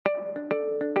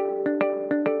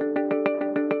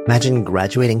Imagine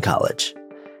graduating college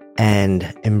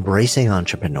and embracing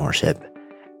entrepreneurship,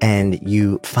 and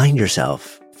you find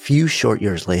yourself few short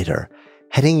years later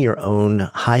heading your own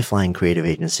high-flying creative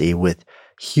agency with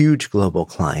huge global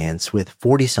clients with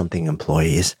 40-something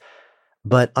employees.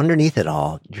 But underneath it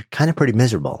all, you're kind of pretty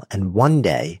miserable. And one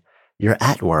day you're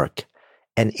at work,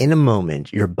 and in a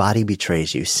moment, your body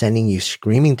betrays you, sending you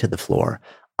screaming to the floor,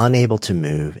 unable to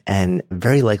move, and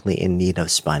very likely in need of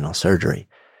spinal surgery.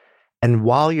 And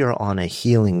while you're on a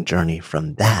healing journey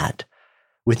from that,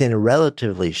 within a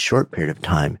relatively short period of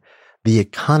time, the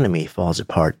economy falls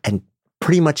apart and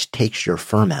pretty much takes your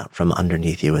firm out from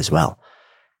underneath you as well.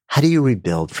 How do you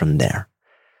rebuild from there?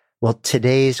 Well,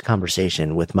 today's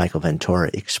conversation with Michael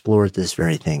Ventura explores this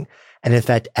very thing. And in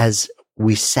fact, as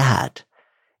we sat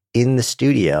in the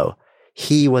studio,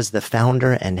 he was the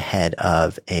founder and head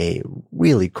of a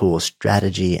really cool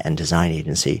strategy and design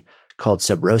agency called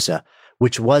Sub Rosa,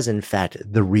 which was in fact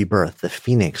the rebirth, the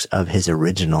phoenix of his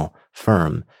original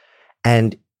firm.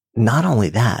 And not only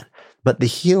that, but the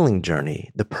healing journey,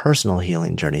 the personal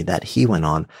healing journey that he went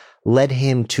on led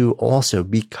him to also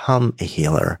become a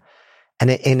healer. And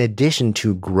in addition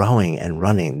to growing and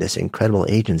running this incredible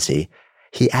agency,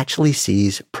 he actually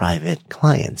sees private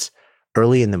clients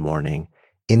early in the morning,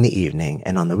 in the evening,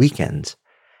 and on the weekends.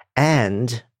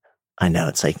 And I know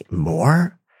it's like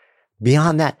more.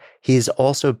 Beyond that, he is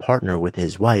also partnered with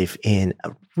his wife in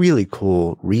a really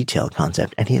cool retail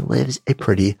concept, and he lives a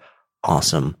pretty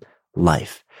awesome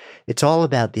life. It's all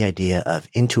about the idea of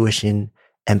intuition,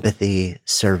 empathy,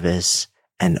 service,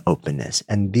 and openness.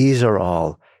 And these are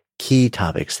all key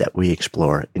topics that we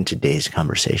explore in today's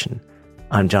conversation.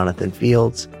 I'm Jonathan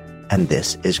Fields, and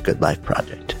this is Good Life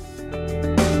Project.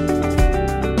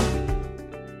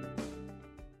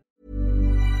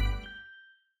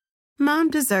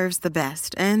 Mom deserves the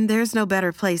best, and there's no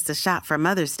better place to shop for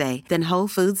Mother's Day than Whole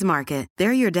Foods Market.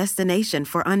 They're your destination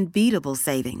for unbeatable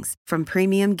savings, from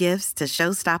premium gifts to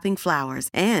show-stopping flowers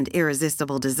and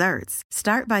irresistible desserts.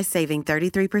 Start by saving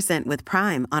 33% with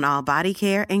Prime on all body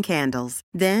care and candles.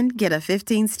 Then get a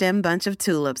 15-stem bunch of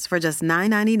tulips for just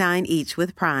 $9.99 each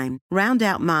with Prime. Round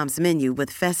out Mom's menu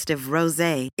with festive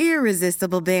rosé,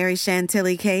 irresistible berry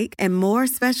chantilly cake, and more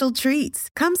special treats.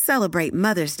 Come celebrate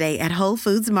Mother's Day at Whole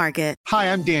Foods Market.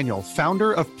 Hi, I'm Daniel,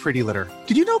 founder of Pretty Litter.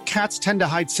 Did you know cats tend to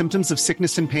hide symptoms of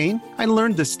sickness and pain? I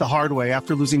learned this the hard way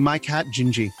after losing my cat,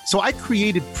 Gingy. So I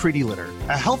created Pretty Litter,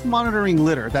 a health monitoring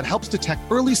litter that helps detect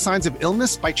early signs of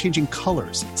illness by changing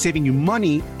colors, saving you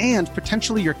money and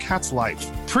potentially your cat's life.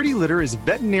 Pretty Litter is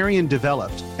veterinarian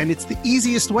developed, and it's the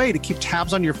easiest way to keep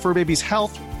tabs on your fur baby's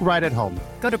health right at home.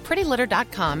 Go to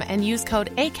prettylitter.com and use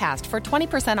code ACAST for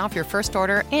 20% off your first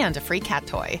order and a free cat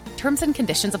toy. Terms and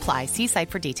conditions apply. See site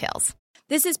for details.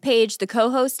 This is Paige, the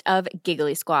co-host of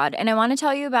Giggly Squad, and I want to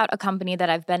tell you about a company that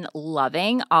I've been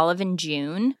loving, Olive &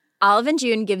 June. Olive &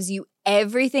 June gives you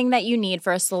everything that you need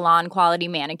for a salon-quality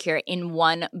manicure in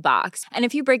one box. And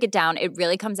if you break it down, it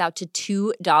really comes out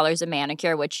to $2 a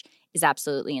manicure, which is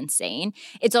absolutely insane.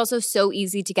 It's also so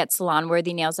easy to get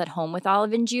salon-worthy nails at home with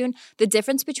Olive & June. The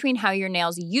difference between how your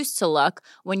nails used to look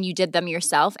when you did them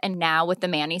yourself and now with the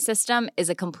Mani system is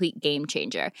a complete game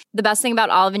changer. The best thing about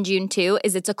Olive & June, too,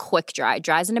 is it's a quick dry.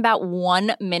 Dries in about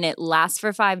 1 minute, lasts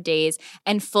for 5 days,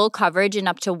 and full coverage in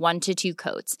up to 1 to 2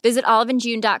 coats. Visit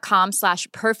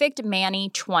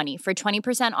oliveandjune.com/perfectmani20 for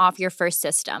 20% off your first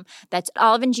system. That's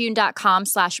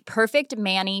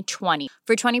oliveandjune.com/perfectmani20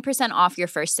 for 20% off your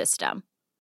first system.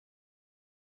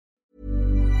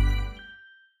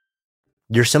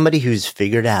 You're somebody who's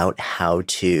figured out how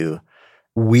to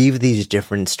weave these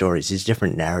different stories, these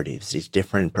different narratives, these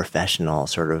different professional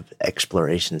sort of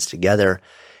explorations together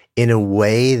in a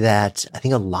way that I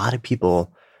think a lot of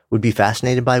people would be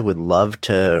fascinated by, would love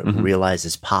to realize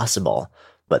is possible,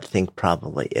 but think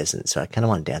probably isn't. So I kind of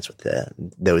want to dance with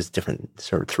those different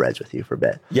sort of threads with you for a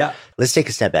bit. Yeah. Let's take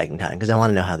a step back in time because I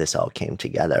want to know how this all came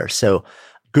together. So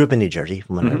grew up in New Jersey,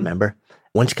 from what I remember.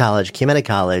 Went to college, came out of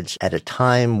college at a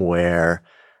time where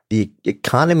the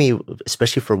economy,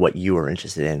 especially for what you were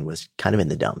interested in, was kind of in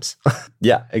the dumps.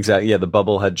 Yeah, exactly. Yeah, the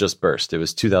bubble had just burst. It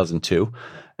was 2002.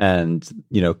 And,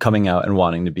 coming out and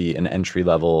wanting to be an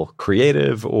entry-level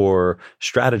creative or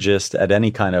strategist at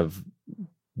any kind of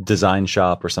design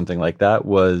shop or something like that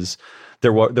was...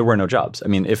 There were no jobs. I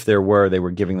mean, if there were, they were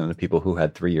giving them to people who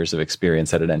had 3 years of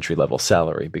experience at an entry-level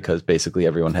salary because basically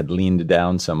everyone had leaned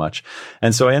down so much.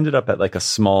 And so I ended up at like a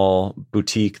small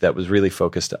boutique that was really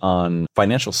focused on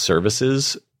financial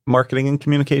services marketing and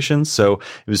communications. So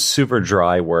it was super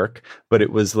dry work, but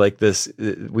it was like this,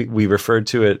 we referred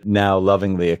to it now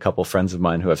lovingly, a couple friends of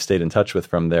mine who I've stayed in touch with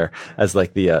from there, as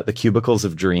like the cubicles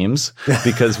of dreams,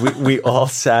 because we all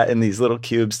sat in these little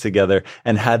cubes together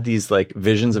and had these like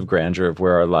visions of grandeur of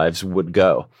where our lives would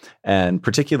go. And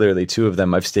particularly two of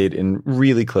them I've stayed in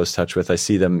really close touch with. I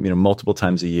see them, multiple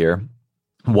times a year.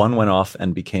 One went off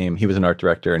and he was an art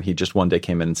director, and he just one day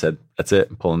came in and said, that's it,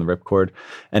 I'm pulling the ripcord.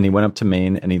 And he went up to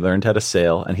Maine and he learned how to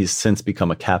sail. And he's since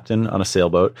become a captain on a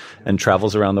sailboat and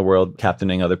travels around the world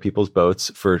captaining other people's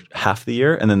boats for half the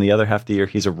year. And then the other half the year,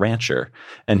 he's a rancher.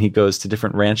 And he goes to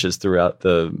different ranches throughout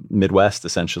the Midwest,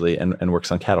 essentially, and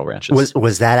works on cattle ranches.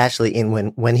 Was that actually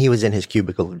when he was in his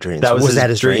cubicle of dreams? Was that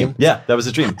his dream? Yeah, that was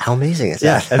a dream. How amazing is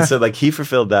that? And so like he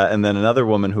fulfilled that. And then another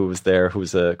woman who was there, who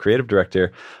was a creative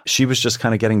director, she was just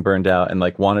kind of getting burned out and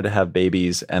like wanted to have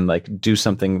babies and like do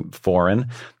something foreign.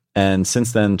 And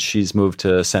since then, she's moved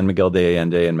to San Miguel de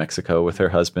Allende in Mexico with her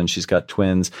husband. She's got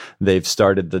twins. They've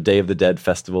started the Day of the Dead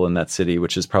festival in that city,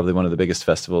 which is probably one of the biggest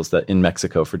festivals that in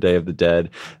Mexico for Day of the Dead.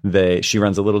 She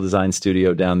runs a little design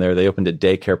studio down there. They opened a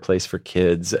daycare place for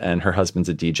kids, and her husband's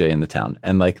a DJ in the town.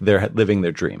 And like they're living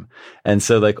their dream. And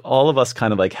so like all of us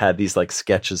kind of like had these like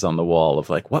sketches on the wall of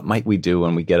like, what might we do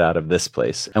when we get out of this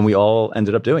place? And we all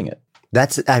ended up doing it.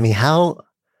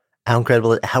 How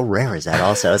incredible, how rare is that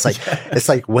also? It's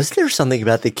like, was there something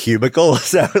about the cubicles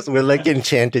that were like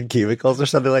enchanted cubicles or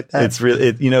something like that? It's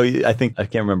really, I think, I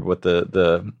can't remember what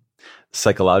the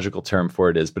psychological term for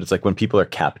it is, but it's like when people are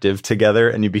captive together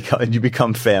and you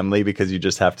become family because you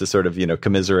just have to sort of,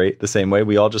 commiserate the same way.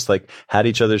 We all just like had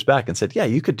each other's back and said, yeah,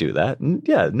 you could do that. And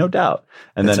yeah, no doubt.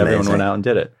 And then everyone went out and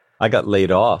did it. I got laid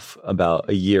off about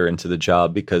a year into the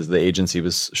job because the agency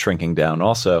was shrinking down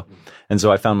also. And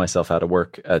so I found myself out of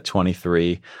work at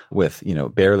 23 with,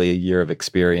 barely a year of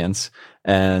experience.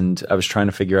 And I was trying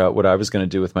to figure out what I was going to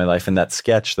do with my life. And that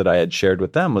sketch that I had shared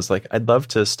with them was like, I'd love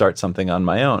to start something on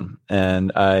my own.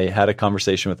 And I had a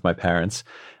conversation with my parents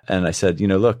and I said,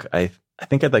 look, I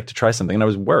think I'd like to try something. And I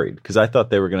was worried because I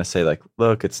thought they were going to say like,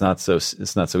 look, it's not so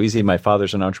easy. My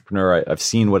father's an entrepreneur. I've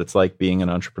seen what it's like being an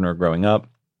entrepreneur growing up.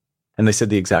 And they said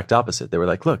the exact opposite. They were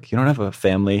like, look, you don't have a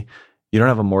family. You don't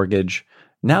have a mortgage.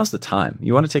 Now's the time.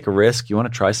 You want to take a risk. You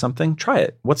want to try something? Try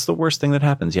it. What's the worst thing that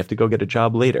happens? You have to go get a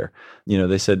job later.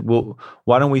 They said, well,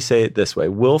 why don't we say it this way?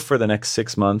 We'll, for the next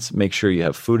 6 months, make sure you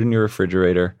have food in your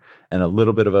refrigerator and a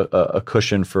little bit of a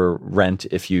cushion for rent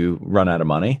if you run out of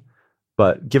money.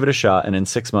 But give it a shot. And in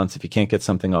 6 months, if you can't get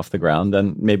something off the ground,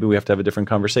 then maybe we have to have a different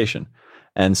conversation.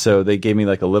 And so they gave me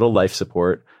like a little life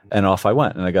support and off I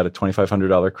went. And I got a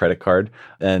 $2,500 credit card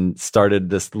and started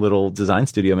this little design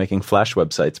studio making Flash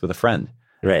websites with a friend.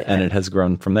 Right. And it has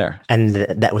grown from there. And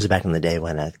that was back in the day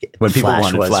when people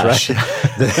wanted Flash.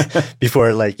 Right? Before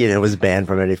it was banned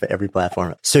from every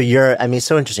platform. So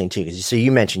so interesting too, because so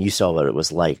you mentioned you saw what it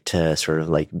was like to sort of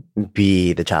like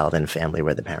be the child in a family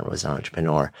where the parent was an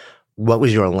entrepreneur. What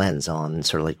was your lens on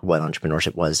sort of like what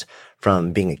entrepreneurship was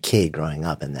from being a kid growing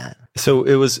up in that? So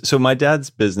my dad's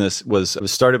business was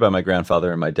started by my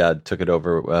grandfather, and my dad took it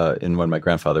over when my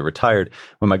grandfather retired.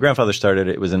 When my grandfather started,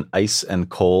 it was an ice and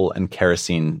coal and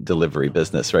kerosene delivery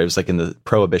business, right? It was like in the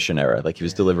Prohibition era, like he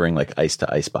was delivering like ice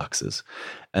to ice boxes.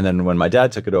 And then when my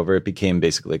dad took it over, it became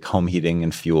basically like home heating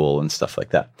and fuel and stuff like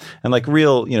that. And like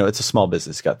real, it's a small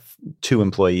business. He's got 2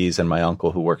 employees and my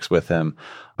uncle who works with him.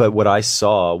 But what I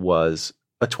saw was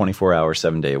a 24-hour,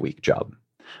 7-day-a-week job.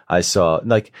 I saw,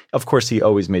 like, of course, he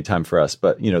always made time for us,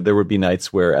 but, there would be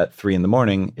nights where at 3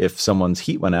 a.m, if someone's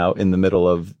heat went out in the middle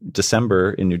of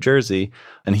December in New Jersey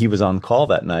and he was on call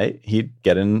that night, he'd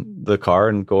get in the car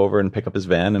and go over and pick up his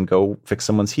van and go fix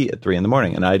someone's heat at 3 a.m.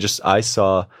 And I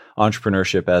saw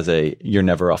entrepreneurship as a you're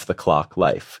never off the clock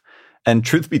life. And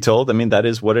truth be told, that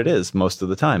is what it is most of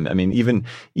the time.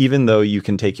 Even though you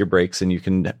can take your breaks and you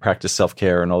can practice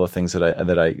self-care and all the things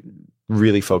that I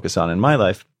really focus on in my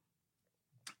life,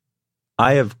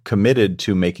 I have committed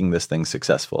to making this thing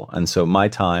successful. And so my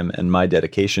time and my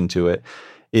dedication to it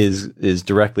is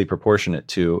directly proportionate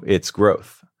to its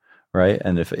growth, right?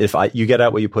 And if you get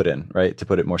out what you put in, right? To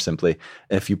put it more simply,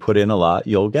 if you put in a lot,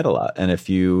 you'll get a lot. And if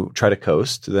you try to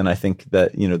coast, then I think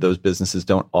that, those businesses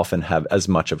don't often have as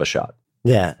much of a shot.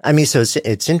 Yeah. So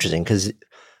it's interesting because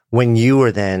when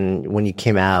you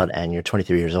came out and you're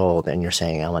 23 years old and you're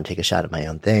saying, I want to take a shot at my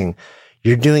own thing,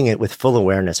 you're doing it with full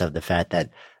awareness of the fact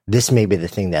that this may be the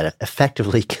thing that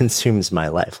effectively consumes my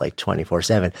life like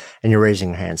 24/7. And you're raising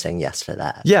your hand saying yes to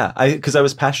that. Yeah. Because I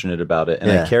was passionate about it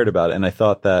and I cared about it. And I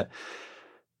thought that,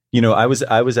 I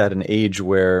was at an age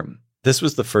where this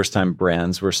was the first time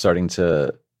brands were starting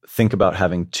to think about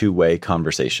having two-way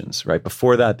conversations, right?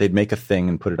 Before that, they'd make a thing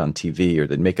and put it on TV, or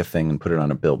they'd make a thing and put it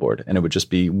on a billboard, and it would just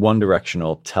be one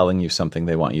directional, telling you something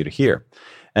they want you to hear.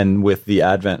 And with the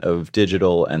advent of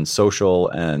digital and social,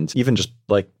 and even just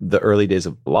like the early days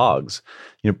of blogs,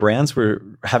 brands were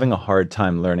having a hard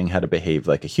time learning how to behave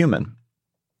like a human.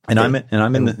 And I'm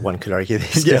in the, one could argue they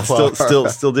still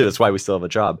still do. That's why we still have a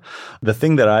job. The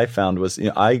thing that I found was,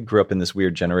 I grew up in this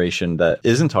weird generation that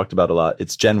isn't talked about a lot.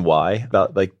 It's Gen Y,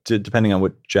 about like, depending on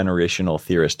what generational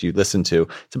theorist you listen to,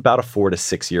 it's about a 4 to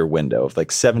 6 year window of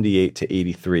like 78 to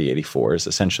 83, 84 is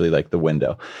essentially like the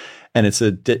window. And it's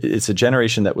a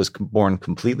generation that was born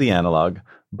completely analog,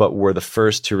 but were the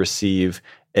first to receive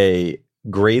a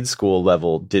grade school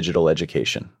level digital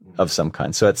education of some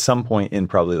kind. So at some point in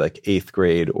probably like 8th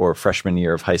grade or freshman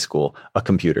year of high school, a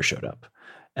computer showed up.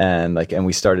 And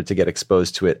we started to get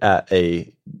exposed to it at a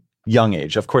young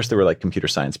age. Of course, there were like computer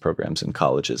science programs in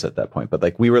colleges at that point, but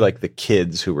like we were like the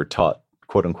kids who were taught,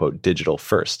 quote unquote, digital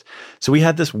first. So we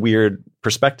had this weird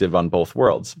perspective on both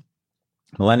worlds.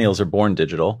 Millennials are born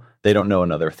digital. They don't know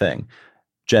another thing.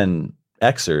 Gen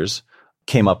Xers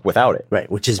came up without it. Right,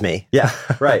 which is me. Yeah,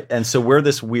 right. And so we're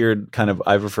this weird kind of,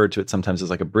 I've referred to it sometimes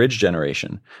as like a bridge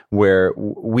generation, where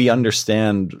we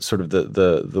understand sort of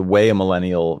the way a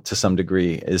millennial to some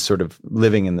degree is sort of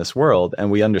living in this world.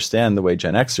 And we understand the way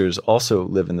Gen Xers also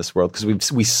live in this world,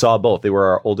 because we saw both. They were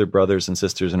our older brothers and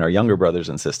sisters and our younger brothers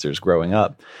and sisters growing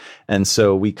up. And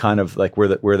so we kind of like, we're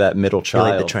that middle child.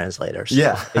 You're like the translators.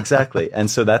 Yeah, exactly.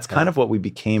 And so that's kind of what we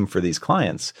became for these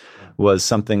clients, was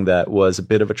something that was a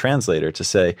bit of a translator to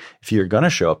say, if you're going to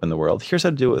show up in the world, here's how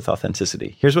to do it with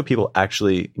authenticity. Here's what people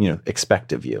actually,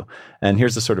 expect of you. And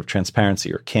here's the sort of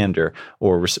transparency or candor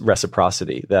or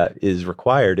reciprocity that is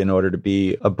required in order to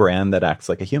be a brand that acts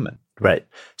like a human. Right.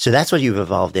 So that's what you've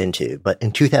evolved into. But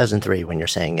in 2003, when you're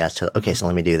saying yes to, okay, so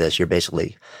let me do this, you're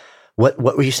basically, what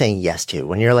were you saying yes to?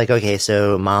 When you're like, okay,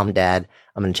 so mom, dad,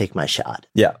 I'm going to take my shot.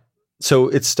 Yeah. So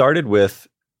it started with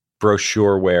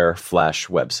brochureware flash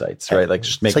websites, right? Like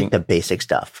just making like the basic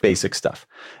stuff.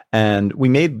 And we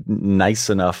made nice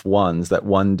enough ones that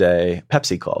one day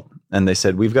Pepsi called and they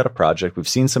said, we've got a project. We've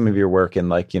seen some of your work in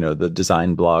like, the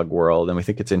design blog world, and we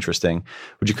think it's interesting.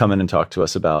 Would you come in and talk to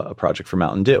us about a project for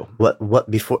Mountain Dew? What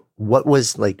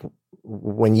was like,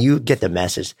 when you get the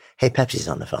message, hey, Pepsi's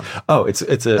on the phone. Oh, it's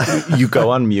you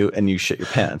go on mute and you shit your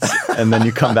pants and then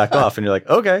you come back off and you're like,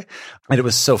 okay. And it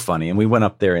was so funny. And we went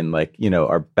up there in like,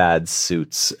 our bad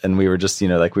suits, and we were just, we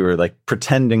were like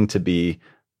pretending to be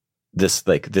this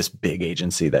big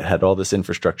agency that had all this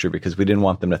infrastructure, because we didn't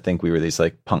want them to think we were these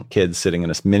like punk kids sitting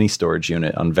in a mini storage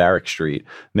unit on Varick Street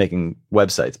making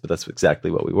websites, but that's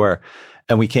exactly what we were.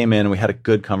 And we came in and we had a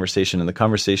good conversation, and the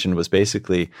conversation was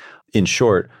basically, in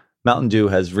short, Mountain Dew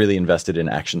has really invested in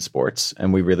action sports,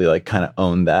 and we really like kind of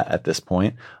own that at this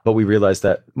point. But we realized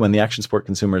that when the action sport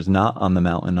consumer is not on the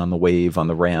mountain, on the wave, on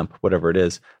the ramp, whatever it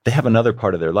is, they have another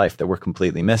part of their life that we're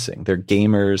completely missing. They're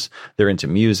gamers, they're into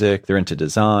music, they're into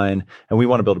design, and we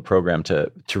want to build a program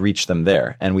to reach them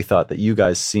there. And we thought that you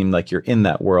guys seemed like you're in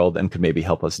that world and could maybe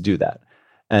help us do that.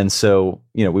 And so,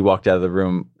 we walked out of the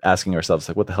room asking ourselves,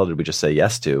 like, what the hell did we just say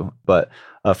yes to? But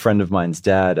a friend of mine's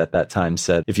dad at that time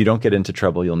said, if you don't get into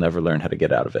trouble, you'll never learn how to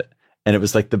get out of it. And it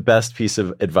was like the best piece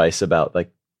of advice about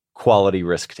like quality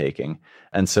risk taking.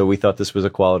 And so we thought this was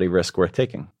a quality risk worth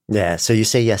taking. Yeah. So you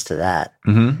say yes to that.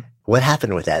 Mm-hmm. What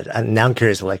happened with that? Now I'm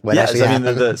curious, like what actually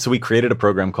happened? So we created a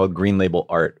program called Green Label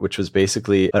Art, which was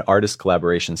basically an artist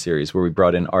collaboration series where we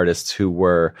brought in artists who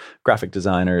were graphic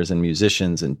designers and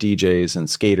musicians and DJs and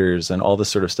skaters and all this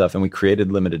sort of stuff. And we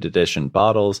created limited edition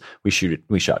bottles. We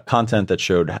shot content that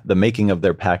showed the making of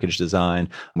their package design.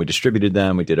 We distributed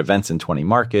them. We did events in 20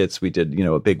 markets. We did,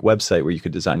 a big website where you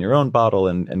could design your own bottle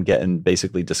and get and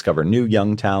basically discover new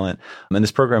young talent. And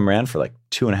this program ran for like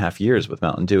 2.5 years with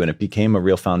Mountain Dew, and it became a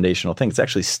real foundational thing. It's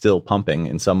actually still pumping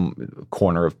in some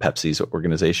corner of Pepsi's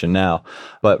organization now.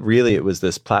 But really, it was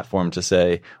this platform to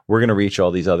say, we're going to reach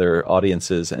all these other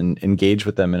audiences and engage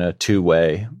with them in a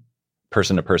two-way,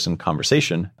 person-to-person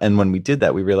conversation. And when we did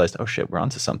that, we realized, oh shit, we're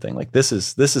onto something. Like this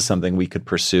is something we could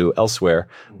pursue elsewhere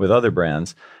with other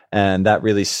brands. And that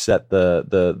really set lit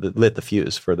the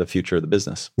fuse for the future of the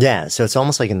business. Yeah. So it's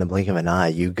almost like in the blink of an eye,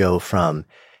 you go from,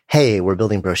 hey, we're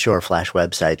building brochure flash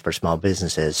websites for small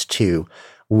businesses, to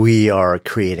we are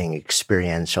creating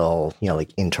experiential,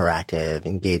 like interactive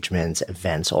engagements,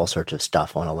 events, all sorts of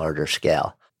stuff on a larger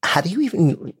scale. How do you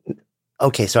even,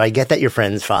 okay, so I get that your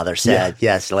friend's father said,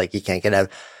 yes, like you can't get out,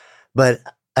 but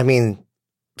I mean,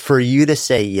 for you to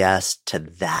say yes to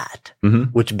that,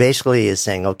 mm-hmm. which basically is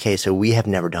saying, okay, so we have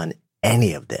never done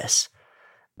any of this.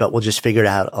 but we'll just figure it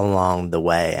out along the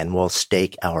way, and we'll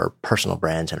stake our personal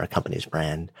brands and our company's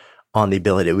brand on the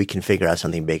ability that we can figure out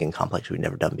something big and complex we've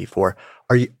never done before.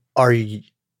 Are you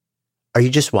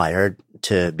just wired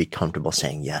to be comfortable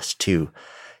saying yes to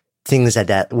things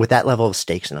with that level of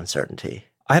stakes and uncertainty?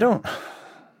 I don't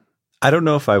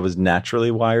know if I was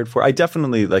naturally wired for. I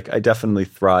definitely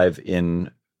thrive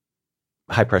in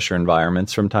high pressure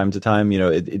environments from time to time.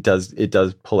 It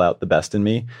does pull out the best in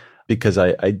me, because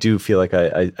I do feel like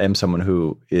I am someone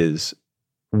who is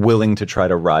willing to try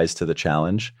to rise to the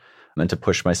challenge and to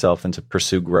push myself and to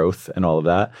pursue growth and all of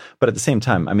that. But at the same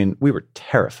time, I mean, we were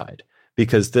terrified,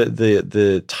 because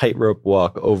the tightrope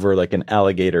walk over like an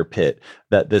alligator pit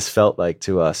that this felt like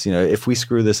to us, if we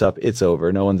screw this up, it's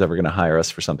over. No one's ever going to hire us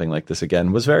for something like this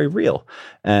again, was very real.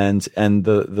 And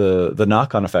the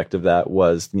knock-on effect of that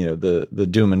was, the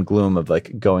doom and gloom of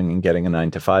like going and getting a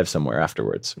 9-to-5 somewhere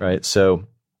afterwards. Right. So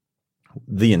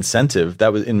the incentive,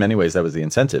 that was, in many ways, that was the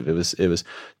incentive. It was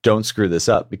don't screw this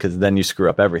up, because then you screw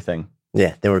up everything.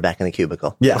 Yeah. Then we're back in the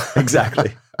cubicle. Yeah,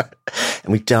 exactly.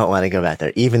 And we don't want to go back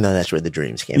there, even though that's where the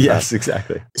dreams came from. Yes,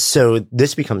 exactly. So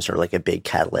this becomes sort of like a big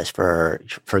catalyst for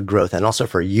growth, and also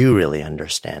for you really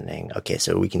understanding, okay,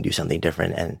 so we can do something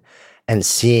different, and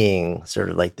seeing sort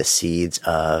of like the seeds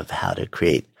of how to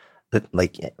create,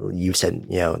 like you said,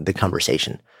 the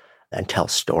conversation and tell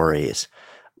stories.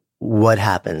 What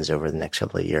happens over the next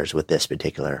couple of years with this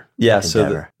particular endeavor?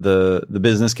 So the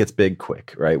business gets big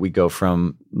quick, right? We go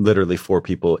from literally 4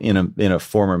 people in a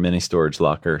former mini storage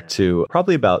locker to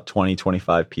probably about 20,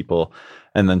 25 people.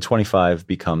 And then 25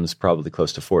 becomes probably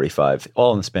close to 45,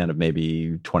 all in the span of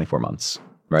maybe 24 months,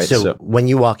 right? So when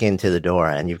you walk into the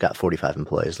door and you've got 45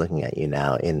 employees looking at you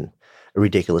now in a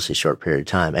ridiculously short period of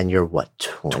time, and you're what,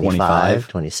 25,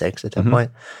 26 at that point,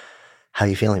 how are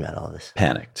you feeling about all this?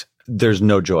 Panicked. There's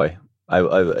no joy. I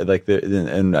like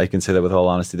and I can say that with all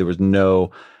honesty. There was no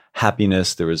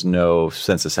happiness. There was no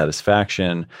sense of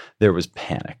satisfaction. There was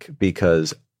panic,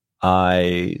 because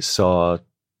I saw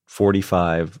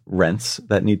 45 rents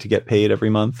that need to get paid every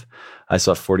month. I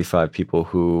saw 45 people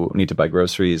who need to buy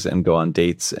groceries and go on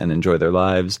dates and enjoy their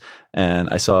lives. And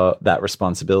I saw that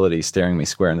responsibility staring me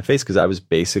square in the face, because I was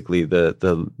basically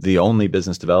the only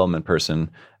business development person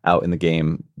out in the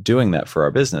game doing that for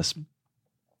our business.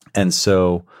 And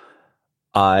so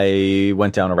I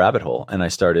went down a rabbit hole, and I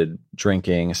started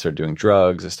drinking, I started doing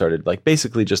drugs, I started like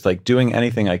basically just like doing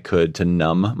anything I could to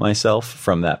numb myself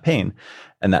from that pain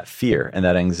and that fear and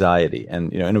that anxiety.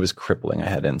 And, and it was crippling. I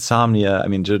had insomnia. I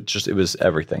mean, just it was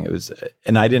everything.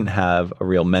 And I didn't have a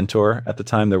real mentor at the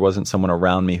time. There wasn't someone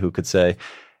around me who could say,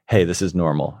 hey, this is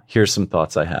normal. Here's some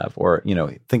thoughts I have, or,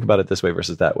 think about it this way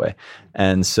versus that way.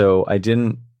 And so I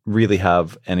didn't really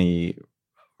have any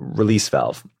release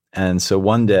valve. And so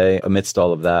one day, amidst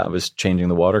all of that, I was changing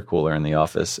the water cooler in the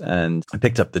office, and I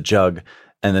picked up the jug.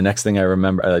 And the next thing I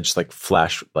remember, I just like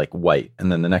flashed like white. And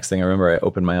then the next thing I remember, I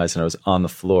opened my eyes and I was on the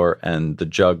floor, and the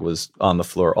jug was on the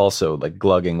floor also, like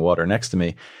glugging water next to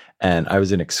me. And I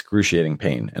was in excruciating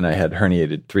pain, and I had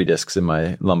herniated 3 discs in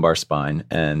my lumbar spine,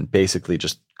 and basically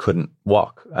just couldn't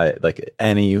walk. Like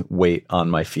any weight on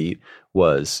my feet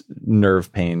was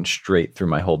nerve pain straight through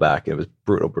my whole back. It was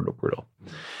brutal.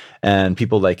 And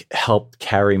people like helped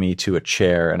carry me to a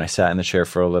chair, and I sat in the chair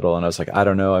for a little, and I was like, I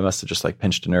don't know, I must have just like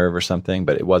pinched a nerve or something,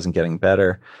 but it wasn't getting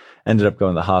better. Ended up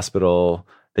going to the hospital.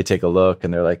 They take a look,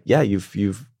 and they're like, yeah,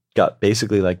 you've got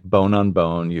basically like bone on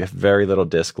bone. You have very little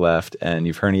disc left, and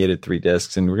you've herniated 3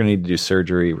 discs, and we're going to need to do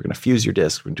surgery. We're going to fuse your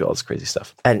disc. We're going to do all this crazy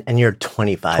stuff. And you're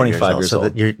 25 years old. So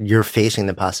that you're facing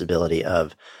the possibility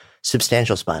of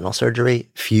substantial spinal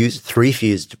surgery, 3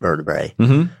 fused vertebrae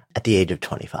at the age of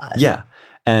 25. Yeah.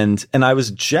 And I was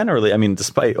generally, I mean,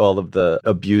 despite all of the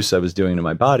abuse I was doing to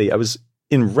my body, I was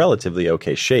in relatively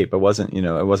okay shape. I wasn't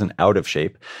out of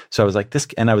shape. So I was like,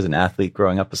 and I was an athlete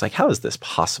growing up. I was like, how is this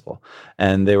possible?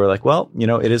 And they were like, well,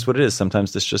 it is what it is.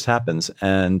 Sometimes this just happens.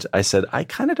 And I said, I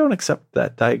kind of don't accept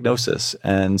that diagnosis.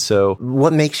 And so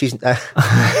what makes you,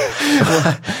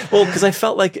 well, because I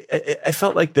felt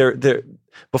like there,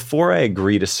 before I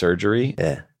agree to surgery,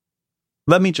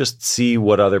 let me just see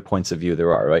what other points of view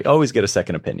there are, right? Always get a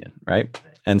second opinion, right?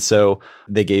 And so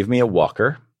they gave me a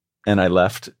walker, and I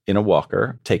left in a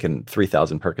walker, taking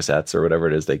 3,000 Percocets or whatever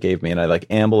it is they gave me. And I like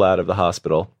amble out of the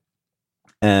hospital,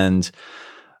 and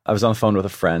I was on the phone with a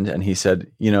friend, and he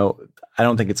said, I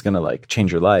don't think it's going to like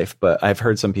change your life, but I've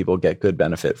heard some people get good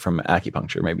benefit from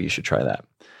acupuncture. Maybe you should try that.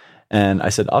 And I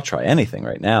said, I'll try anything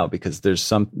right now, because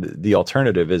the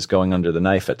alternative is going under the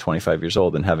knife at 25 years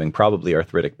old and having probably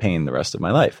arthritic pain the rest of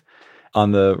my life.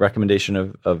 On the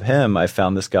recommendation of him, I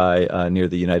found this guy near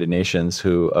the United Nations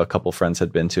who a couple friends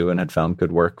had been to and had found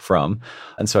good work from.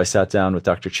 And so I sat down with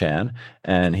Dr. Chan,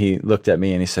 and he looked at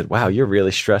me and he said, "Wow, you're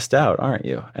really stressed out, aren't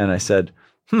you?" And I said,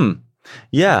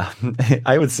 yeah,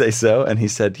 I would say so. And he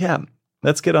said, "Yeah,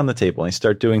 let's get on the table." And he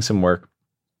started doing some work.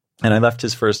 And I left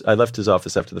his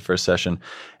office after the first session.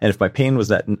 And if my pain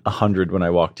was at 100 when I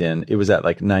walked in, it was at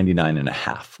like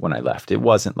 99.5 when I left. It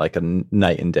wasn't like a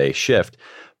night and day shift,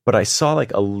 but I saw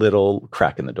like a little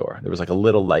crack in the door. There was like a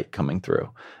little light coming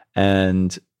through.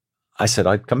 And I said,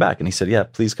 "I'd come back." And he said, "Yeah,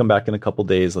 please come back in a couple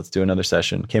days. Let's do another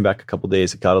session." Came back a couple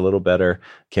days. It got a little better.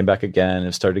 Came back again.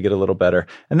 It started to get a little better.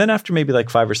 And then after maybe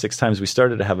like 5 or 6 times, we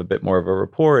started to have a bit more of a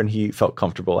rapport, and he felt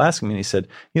comfortable asking me. And he said,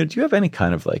 "Do you have any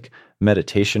kind of like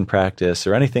meditation practice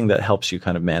or anything that helps you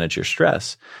kind of manage your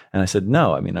stress?" And I said,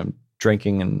 "No, I mean, I'm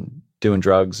drinking and doing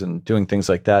drugs and doing things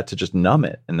like that to just numb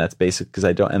it. And that's basic because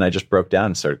I don't," and I just broke down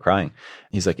and started crying.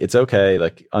 He's like, "It's okay.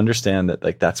 Like, understand that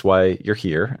like, that's why you're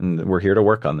here and we're here to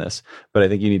work on this. But I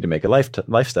think you need to make a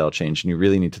lifestyle change, and you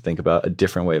really need to think about a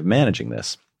different way of managing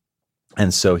this."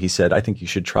 And so he said, "I think you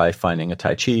should try finding a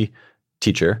Tai Chi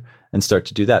teacher and start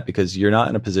to do that, because you're not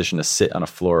in a position to sit on a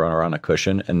floor or on a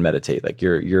cushion and meditate. Like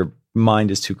your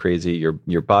mind is too crazy.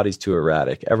 Your body's too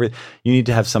erratic. You need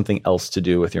to have something else to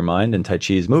do with your mind. And Tai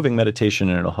Chi is moving meditation,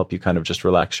 and it'll help you kind of just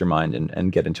relax your mind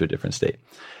and get into a different state."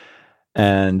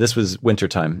 And this was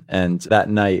wintertime. And that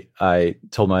night I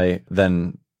told my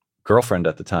then girlfriend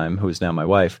at the time, who is now my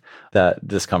wife, that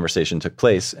this conversation took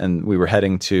place. And we were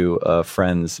heading to a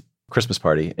friend's Christmas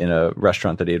party in a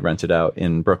restaurant that he had rented out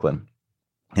in Brooklyn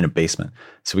in a basement.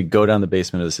 So we go down the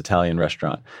basement of this Italian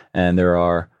restaurant, and there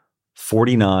are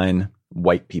 49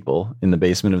 white people in the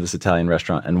basement of this Italian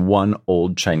restaurant and one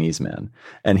old Chinese man.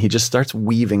 And he just starts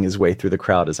weaving his way through the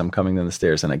crowd as I'm coming down the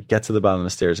stairs. And I get to the bottom of the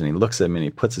stairs, and he looks at me and he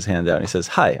puts his hand out and he says,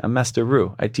 "Hi, I'm Master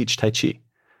Ru. I teach Tai Chi."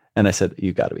 And I said,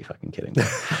 "You got to be fucking kidding me."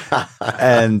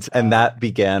 and that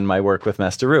began my work with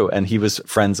Master Ru. And he was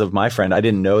friends of my friend. I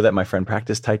didn't know that my friend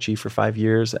practiced Tai Chi for 5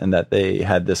 years and that they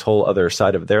had this whole other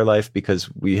side of their life, because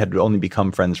we had only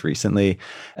become friends recently.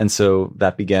 And so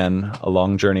that began a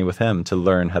long journey with him to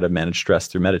learn how to manage stress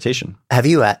through meditation. Have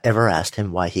you ever asked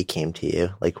him why he came to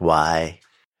you? Like, why?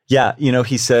 Yeah.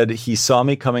 He said he saw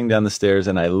me coming down the stairs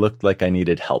and I looked like I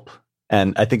needed help.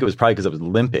 And I think it was probably because I was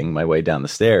limping my way down the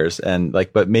stairs, and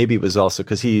but maybe it was also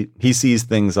because he sees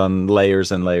things on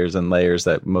layers and layers and layers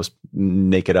that most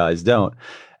naked eyes don't.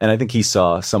 And I think he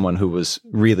saw someone who was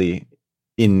really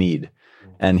in need,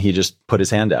 and he just put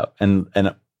his hand out. And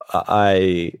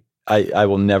I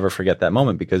will never forget that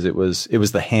moment, because it was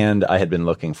the hand I had been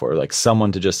looking for, like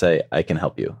someone to just say, "I can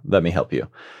help you. Let me help you."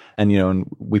 And, and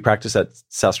we practiced at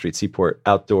South Street Seaport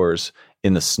outdoors,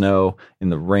 in the snow, in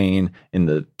the rain, in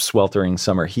the sweltering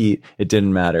summer heat. It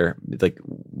didn't matter. Like,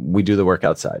 we do the work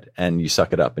outside, and you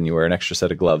suck it up, and you wear an extra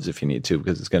set of gloves if you need to,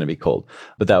 because it's going to be cold.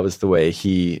 But that was the way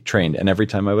he trained. And every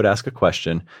time I would ask a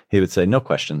question, he would say, "No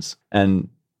questions." And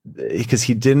because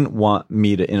he didn't want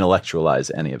me to intellectualize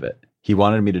any of it. He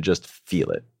wanted me to just feel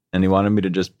it. And he wanted me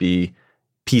to just be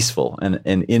peaceful and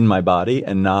in my body,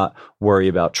 and not worry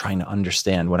about trying to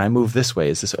understand, when I move this way,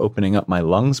 is this opening up my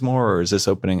lungs more, or is this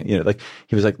opening, like,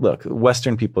 he was like, "Look,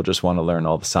 Western people just want to learn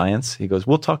all the science." He goes,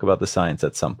 "We'll talk about the science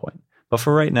at some point, but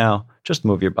for right now, just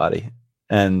move your body."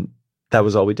 And that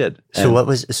was all we did. So what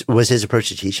was his approach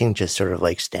to teaching? Just sort of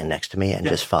like, stand next to me and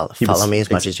just follow me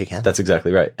as much as you can? That's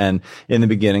exactly right. And in the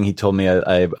beginning, he told me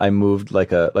I moved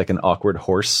like an awkward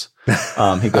horse.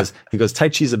 He goes, "Tai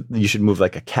Chi's you should move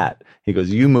like a cat." He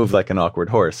goes, "You move like an awkward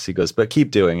horse." He goes, "But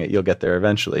keep doing it. You'll get there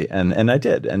eventually." And I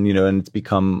did. And, and it's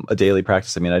become a daily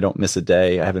practice. I mean, I don't miss a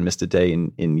day. I haven't missed a day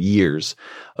in years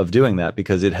of doing that,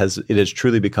 because it has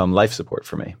truly become life support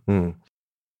for me.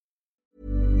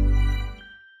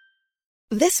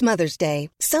 This Mother's Day,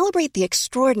 celebrate the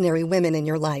extraordinary women in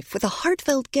your life with a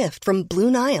heartfelt gift from Blue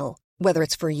Nile. Whether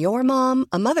it's for your mom,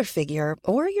 a mother figure,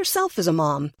 or yourself as a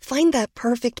mom, find that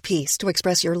perfect piece to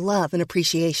express your love and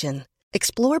appreciation.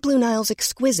 Explore Blue Nile's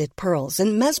exquisite pearls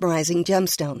and mesmerizing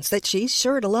gemstones that she's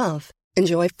sure to love.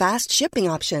 Enjoy fast shipping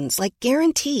options like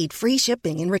guaranteed free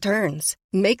shipping and returns.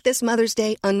 Make this Mother's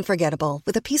Day unforgettable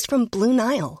with a piece from Blue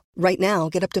Nile. Right now,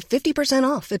 get up to 50%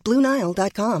 off at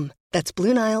BlueNile.com. That's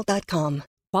BlueNile.com.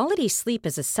 Quality sleep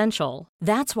is essential.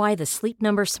 That's why the Sleep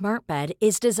Number Smart Bed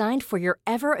is designed for your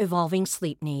ever-evolving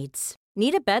sleep needs.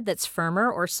 Need a bed that's firmer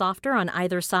or softer on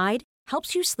either side?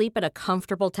 Helps you sleep at a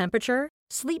comfortable temperature?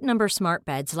 Sleep Number Smart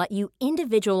Beds let you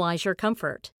individualize your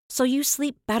comfort, so you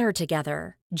sleep better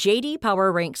together. J.D. Power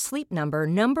ranks Sleep Number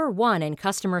 #1 in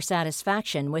customer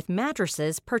satisfaction with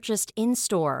mattresses purchased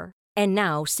in-store. And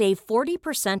now save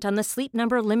 40% on the Sleep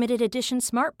Number limited edition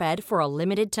smart bed for a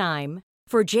limited time.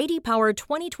 For JD Power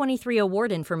 2023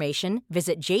 award information,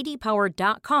 visit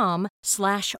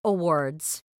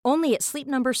jdpower.com/awards. Only at Sleep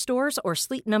Number stores or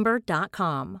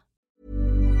sleepnumber.com.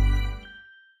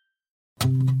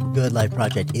 Good Life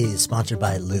Project is sponsored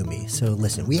by Lumi. So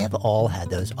listen, we have all had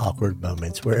those awkward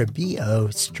moments where a BO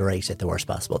strikes at the worst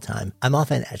possible time. I'm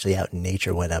often actually out in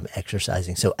nature when I'm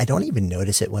exercising, so I don't even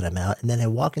notice it when I'm out. And then I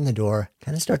walk in the door,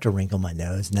 kind of start to wrinkle my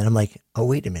nose, and then I'm like, oh,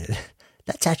 wait a minute,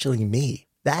 that's actually me.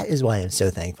 That is why I'm so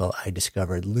thankful I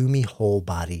discovered Lumi Whole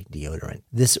Body Deodorant.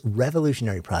 This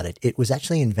revolutionary product, it was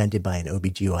actually invented by an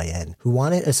OBGYN who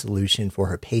wanted a solution for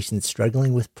her patients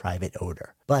struggling with private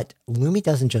odor. But Lumi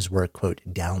doesn't just work, quote,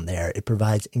 down there. It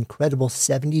provides incredible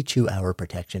 72-hour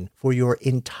protection for your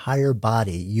entire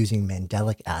body using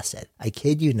mandelic acid. I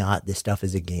kid you not, this stuff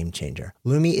is a game changer.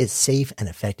 Lumi is safe and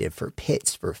effective for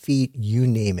pits, for feet, you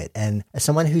name it. And as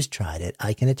someone who's tried it,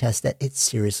 I can attest that it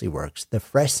seriously works. The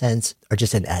fresh scents are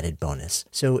just an added bonus.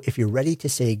 So if you're ready to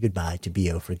say goodbye to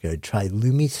BO for good, try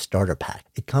Lumi's Starter Pack.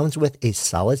 It comes with a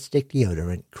solid stick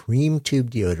deodorant, cream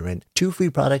tube deodorant, 2 free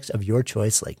products of your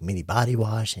choice like mini body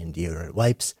wash and deodorant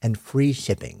wipes, and free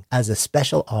shipping. As a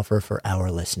special offer for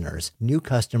our listeners, new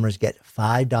customers get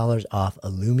 $5 off a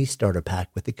Lumi Starter Pack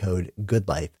with the code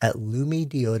GOODLIFE at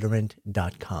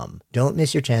lumideodorant.com. Don't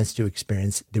miss your chance to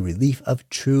experience the relief of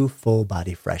true full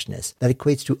body freshness that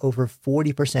equates to over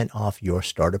 40% off your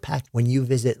starter pack when you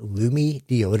visit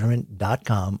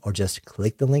lumideodorant.com or just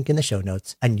click the link in the show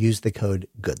notes and use the code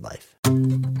GOODLIFE.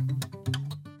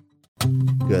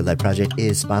 Good Life Project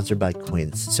is sponsored by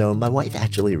Quince. So my wife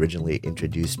actually originally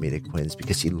introduced me to Quince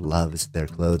because she loves their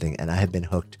clothing, and I have been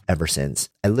hooked ever since.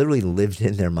 I literally lived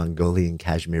in their Mongolian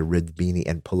cashmere ribbed beanie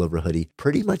and pullover hoodie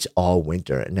pretty much all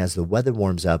winter, and as the weather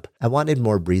warms up, I wanted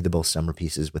more breathable summer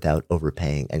pieces without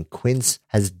overpaying, and Quince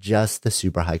has just the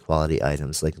super high quality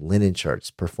items like linen shirts,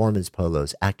 performance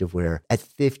polos, activewear at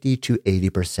 50 to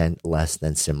 80% less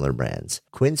than similar brands.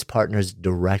 Quince partners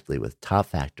directly with top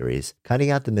factories, cutting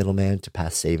out the middleman to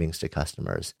pass savings to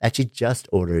customers. Actually just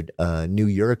ordered a new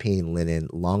European linen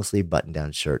long sleeve button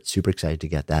down shirt. Super excited to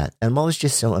get that. And I'm always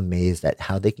just so amazed at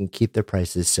how they can keep their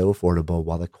prices so affordable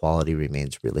while the quality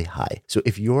remains really high. So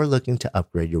if you're looking to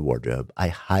upgrade your wardrobe, I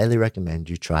highly recommend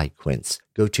you try Quince.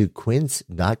 Go to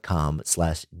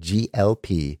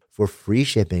quince.com/GLP for free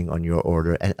shipping on your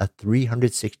order and a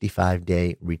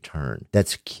 365-day return.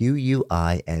 That's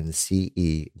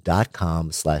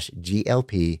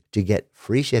QUINCE.com/GLP to get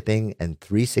free shipping and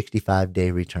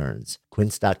 365-day returns.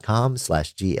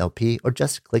 Quince.com/GLP or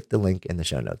just click the link in the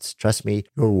show notes. Trust me,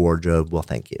 your wardrobe will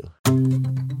thank you.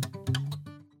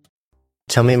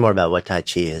 Tell me more about what Tai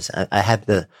Chi is. I have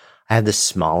the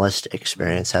smallest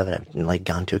experience of it. I've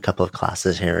gone to a couple of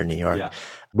classes here in New York,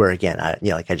 where again, I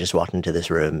just walked into this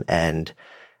room and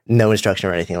no instruction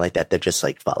or anything like that. They're just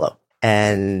follow.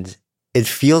 And it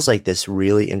feels like this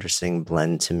really interesting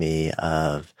blend to me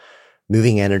of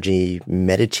moving energy,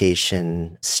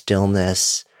 meditation,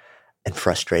 stillness, and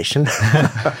frustration.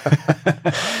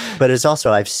 But it's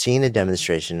also, I've seen a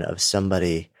demonstration of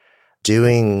somebody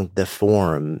doing the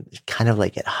form kind of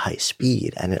at high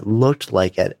speed, and it looked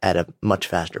like at a much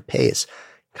faster pace,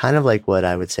 kind of like what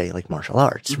I would say martial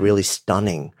arts, really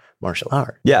stunning martial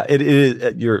art. Yeah, it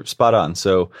is. You're spot on.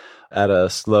 So at a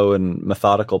slow and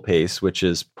methodical pace, which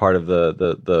is part of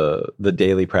the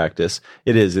daily practice,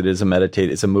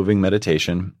 it's a moving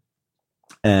meditation.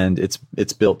 And it's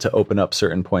built to open up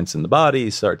certain points in the body,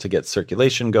 start to get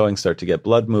circulation going, start to get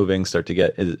blood moving, start to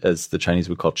get, as the Chinese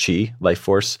would call qi, life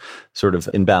force, sort of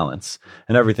in balance.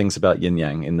 And everything's about yin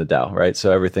yang in the Tao, right?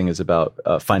 So everything is about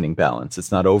finding balance.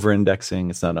 It's not over-indexing,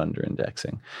 it's not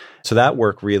under-indexing. So that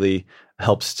work really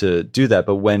helps to do that.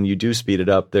 But when you do speed it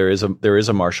up, there is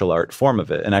a martial art form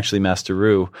of it. And actually Master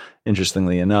Ru,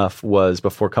 interestingly enough, was,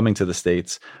 before coming to the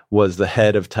States, was the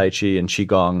head of Tai Chi and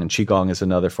Qigong. And Qigong is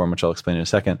another form, which I'll explain in a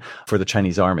second, for the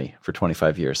Chinese army for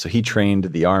 25 years. So he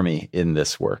trained the army in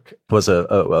this work, was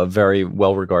a very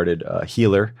well-regarded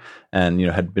healer, and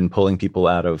had been putting people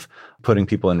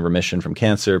in remission from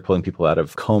cancer, pulling people out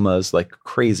of comas,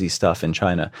 crazy stuff in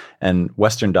China. And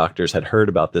Western doctors had heard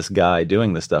about this guy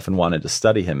doing this stuff and wanted to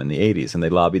study him in the 80s. And they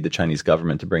lobbied the Chinese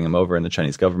government to bring him over. And the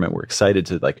Chinese government were excited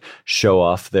to show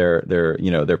off their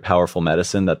powerful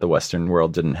medicine that the Western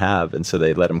world didn't have. And so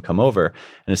they let him come over.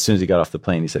 And as soon as he got off the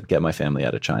plane, he said, "Get my family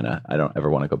out of China. I don't ever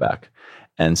want to go back."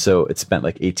 And so it spent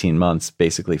 18 months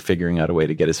basically figuring out a way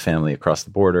to get his family across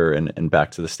the border and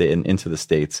back to the state and into the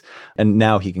States. And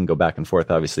now he can go back and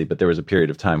forth, obviously. But there was a period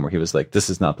of time where he was like, this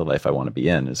is not the life I want to be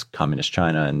in. It's communist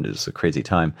China, and it was a crazy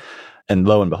time. And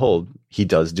lo and behold, he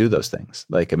does do those things.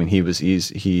 Like, I mean,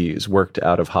 he's worked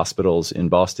out of hospitals in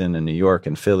Boston and New York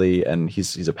and Philly, and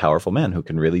he's a powerful man who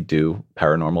can really do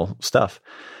paranormal stuff.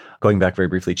 Going back very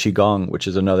briefly, Qigong, which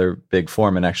is another big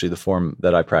form, and actually the form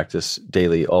that I practice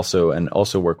daily also, and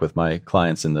also work with my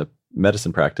clients in the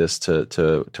medicine practice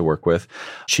to work with.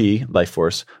 Qi, life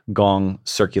force, Gong,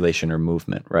 circulation or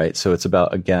movement, right? So it's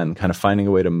about, again, kind of finding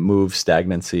a way to move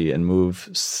stagnancy and move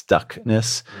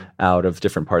stuckness out of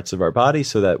different parts of our body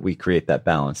so that we create that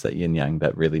balance, that yin yang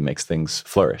that really makes things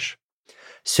flourish.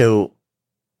 So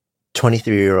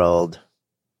 23-year-old,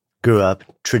 grew up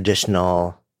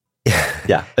traditional.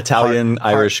 Yeah, Italian,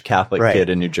 Irish, Catholic kid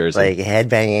in New Jersey. Like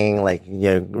headbanging, like,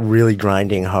 really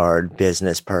grinding hard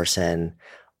business person.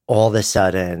 All of a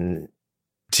sudden,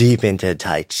 deep into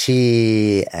Tai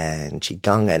Chi and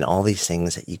Qigong and all these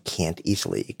things that you can't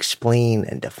easily explain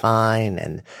and define,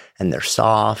 and they're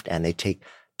soft and they take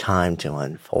time to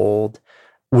unfold.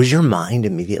 Was your mind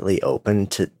immediately open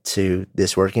to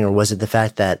this working, or was it the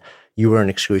fact that you were in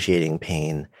excruciating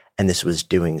pain and this was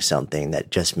doing something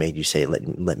that just made you say,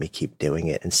 let me keep doing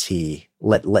it and see,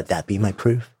 let that be my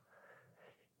proof?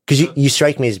 Because you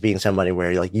strike me as being somebody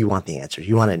where like you want the answers,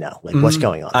 you want to know like what's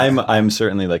going on. I'm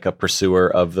certainly like a pursuer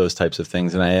of those types of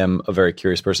things, and I am a very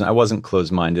curious person. I wasn't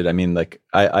closed-minded. I mean, like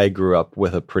I grew up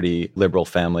with a pretty liberal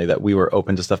family that we were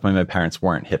open to stuff. My parents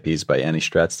weren't hippies by any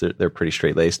stretch; they're pretty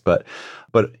straight-laced. But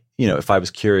if I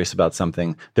was curious about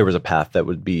something, there was a path that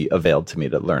would be availed to me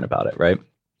to learn about it. Right.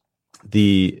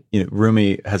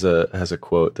 Rumi has a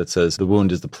quote that says, "The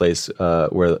wound is the place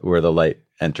where the light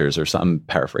enters," or something. I'm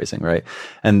paraphrasing, right?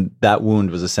 And that wound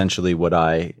was essentially what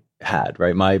I had,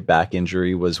 right? My back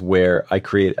injury was where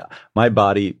my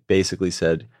body basically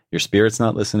said, your spirit's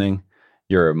not listening,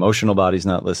 your emotional body's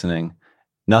not listening,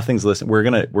 nothing's listening.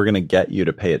 We're gonna get you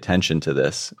to pay attention to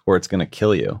this, or it's gonna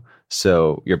kill you.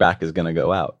 So your back is gonna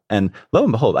go out. And lo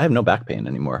and behold, I have no back pain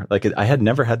anymore. Like I had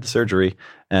never had the surgery,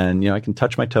 and I can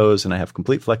touch my toes, and I have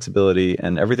complete flexibility,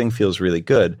 and everything feels really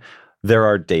good. There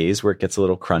are days where it gets a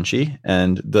little crunchy,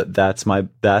 and that's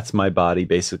my body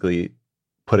basically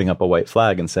putting up a white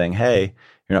flag and saying, hey,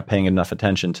 you're not paying enough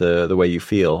attention to the way you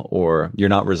feel, or you're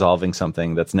not resolving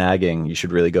something that's nagging. You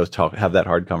should really go have that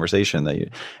hard conversation.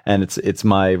 And it's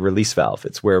my release valve.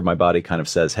 It's where my body kind of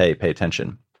says, hey, pay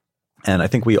attention. And I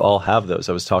think we all have those.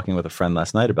 I was talking with a friend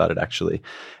last night about it, actually,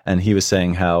 and he was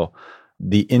saying how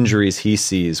the injuries he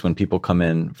sees when people come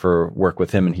in for work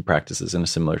with him, and he practices in a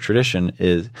similar tradition,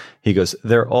 is he goes,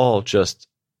 they're all just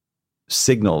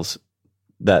signals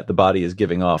that the body is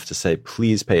giving off to say,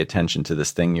 please pay attention to this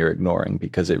thing you're ignoring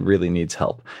because it really needs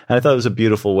help. And I thought it was a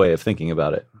beautiful way of thinking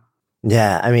about it.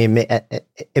 Yeah. I mean,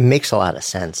 it makes a lot of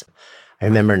sense. I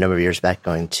remember a number of years back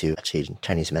going to a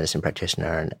Chinese medicine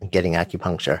practitioner and getting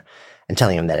acupuncture and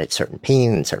telling him that it's certain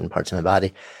pain in certain parts of my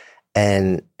body.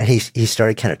 And he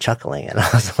started kind of chuckling, and I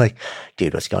was like,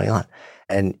 dude, what's going on?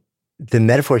 And the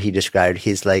metaphor he described,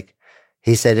 he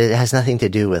said, it has nothing to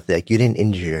do with like, you didn't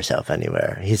injure yourself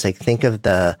anywhere. He's like,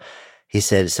 he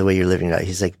said, it's the way you're living out.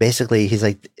 He's like,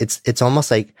 it's almost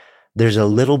like there's a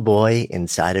little boy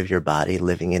inside of your body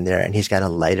living in there, and he's got a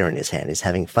lighter in his hand. He's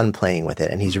having fun playing with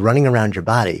it, and he's running around your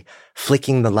body,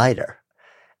 flicking the lighter.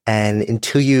 And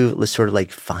until you sort of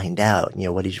like find out,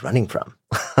 what he's running from.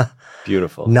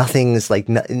 Beautiful. Nothing's like,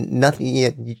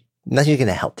 nothing's going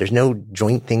to help. There's no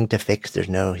joint thing to fix. I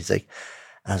was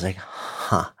like,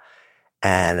 huh.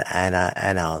 And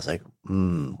I was like,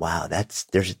 wow,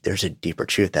 there's a deeper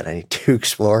truth that I need to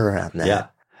explore around that. Yeah.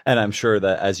 And I'm sure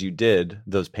that as you did,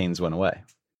 those pains went away.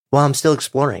 Well, I'm still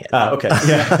exploring it. Okay.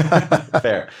 Yeah.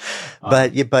 Fair.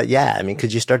 But yeah, I mean,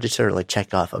 could you start to sort of like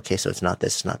check off, okay, so it's not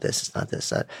this, it's not this, it's not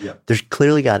this. Yep. There's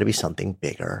clearly got to be something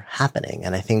bigger happening.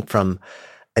 And I think from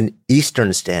an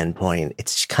Eastern standpoint,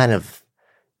 it's kind of,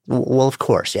 well, of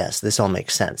course, yes, this all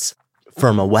makes sense.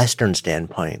 From a Western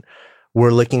standpoint,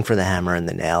 we're looking for the hammer and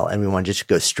the nail, and we want to just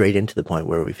go straight into the point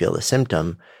where we feel the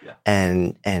symptom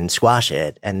and squash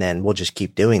it. And then we'll just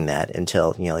keep doing that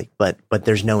until, but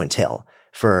there's no until.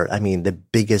 The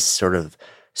biggest sort of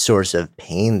source of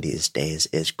pain these days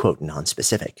is, quote,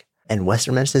 nonspecific. And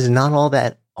Western medicine is not all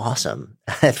that awesome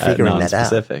at figuring that out.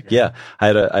 Nonspecific, yeah. I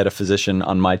had a physician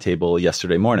on my table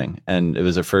yesterday morning, and it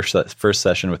was her first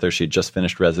session with her. She had just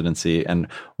finished residency, and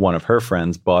one of her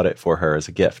friends bought it for her as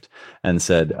a gift and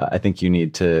said, I think you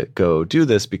need to go do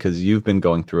this because you've been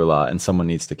going through a lot and someone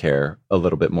needs to care a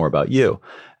little bit more about you.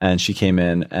 And she came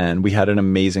in and we had an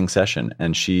amazing session,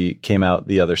 and she came out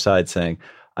the other side saying,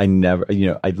 I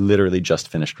literally just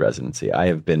finished residency. I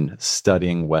have been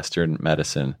studying Western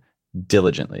medicine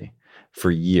diligently for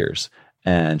years.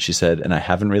 And she said, and I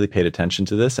haven't really paid attention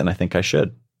to this, and I think I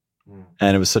should.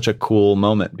 And it was such a cool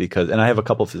moment because, and I have a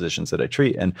couple of physicians that I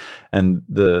treat, and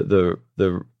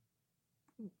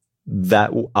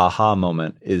that aha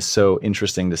moment is so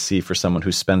interesting to see for someone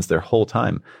who spends their whole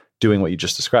time doing what you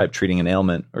just described, treating an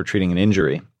ailment or treating an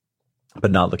injury,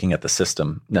 but not looking at the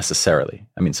system necessarily.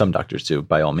 I mean, some doctors do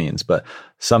by all means, but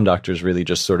some doctors really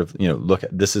just sort of, look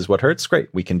at, this is what hurts. Great.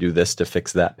 We can do this to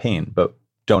fix that pain, but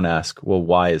don't ask, well,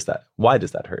 why is that? Why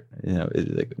does that hurt?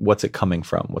 What's it coming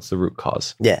from? What's the root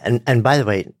cause? Yeah. And by the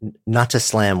way, not to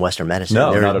slam Western medicine.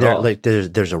 No, not at all. Like,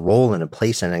 there's a role and a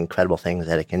place and incredible things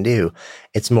that it can do.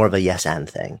 It's more of a yes and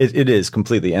thing. It is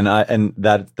completely. And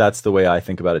that's the way I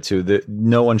think about it too.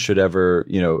 No one should ever,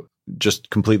 just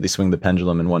completely swing the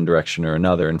pendulum in one direction or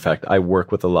another. In fact, I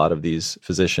work with a lot of these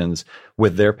physicians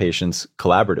with their patients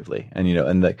collaboratively,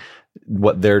 and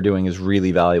what they're doing is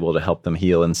really valuable to help them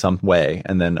heal in some way.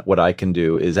 And then what I can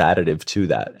do is additive to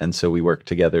that. And so we work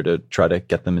together to try to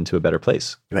get them into a better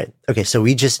place. Right. Okay. So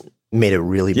we just made a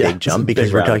really big jump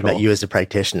because we're talking about you as a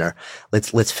practitioner.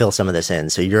 Let's fill some of this in.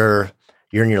 So you're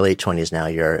in your late 20s now.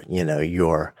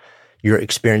 You're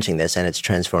experiencing this, and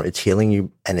it's healing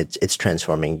you, and it's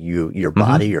transforming you, your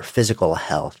body, your physical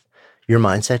health, your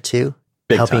mindset too.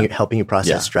 Helping you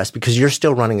process stress because you're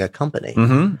still running a company.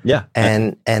 Yeah.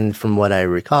 And from what I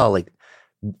recall, like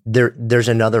there's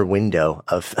another window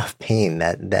of pain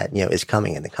that is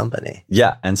coming in the company.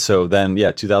 Yeah. And so then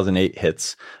 2008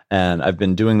 hits, and I've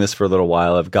been doing this for a little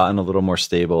while. I've gotten a little more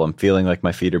stable. I'm feeling like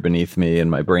my feet are beneath me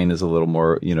and my brain is a little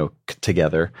more,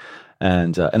 together.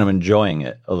 And I'm enjoying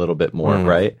it a little bit more,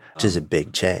 right? Which is a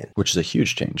big change. Which is a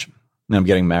huge change. And I'm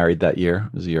getting married that year.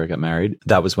 It was the year I got married.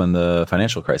 That was when the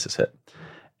financial crisis hit.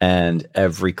 And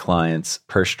every client's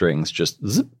purse strings just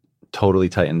totally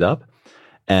tightened up.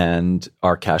 And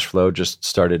our cash flow just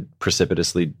started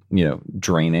precipitously,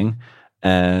 draining.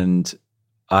 And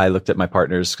I looked at my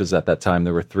partners, because at that time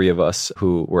there were 3 of us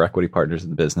who were equity partners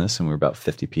in the business, and we were about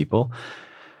 50 people.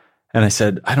 And I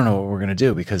said, I don't know what we're going to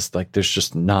do, because there's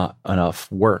just not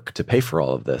enough work to pay for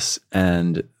all of this.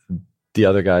 And the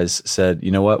other guys said,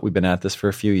 you know what, we've been at this for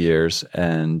a few years,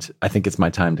 and I think it's my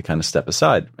time to kind of step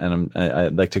aside, and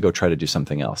I'd like to go try to do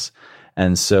something else.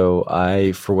 And so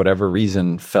I, for whatever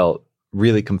reason, felt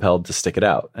really compelled to stick it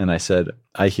out. And I said,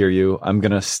 I hear you. I'm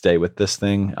going to stay with this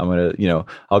thing. I'm going to,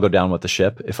 I'll go down with the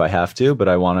ship if I have to, but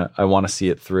I want to see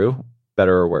it through,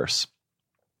 better or worse.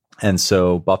 And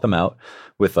so bought them out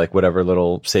with whatever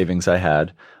little savings I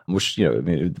had, which,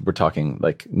 we're talking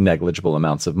negligible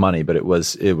amounts of money, but it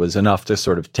was enough to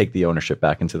sort of take the ownership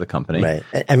back into the company. Right.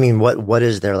 I mean, what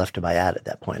is there left to buy at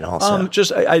that point also?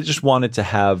 I just wanted to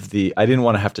have I didn't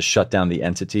want to have to shut down the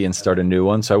entity and start a new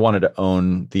one. So I wanted to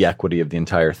own the equity of the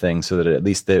entire thing, so that at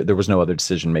least there was no other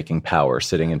decision-making power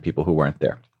sitting in people who weren't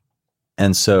there.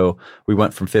 And so we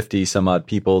went from 50 some odd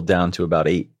people down to about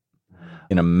 8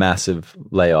 in a massive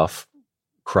layoff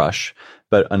crush,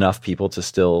 but enough people to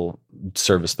still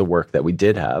service the work that we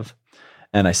did have.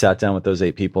 And I sat down with those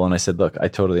 8 people and I said, look, I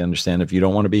totally understand if you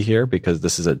don't want to be here, because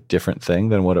this is a different thing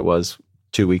than what it was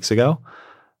 2 weeks ago,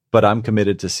 but I'm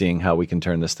committed to seeing how we can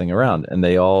turn this thing around. And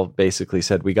they all basically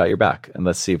said, we got your back, and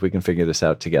let's see if we can figure this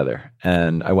out together.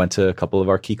 And I went to a couple of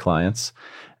our key clients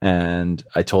and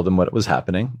I told them what was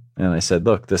happening. And I said,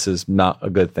 look, this is not a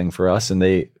good thing for us. And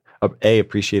they A,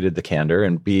 appreciated the candor,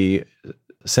 and B,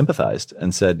 sympathized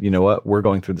and said, you know what, we're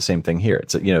going through the same thing here.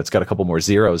 It's it's got a couple more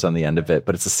zeros on the end of it,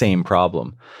 but it's the same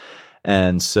problem.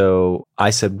 And so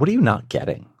I said, what are you not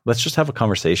getting? Let's just have a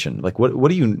conversation. What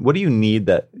do you need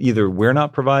that either we're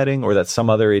not providing or that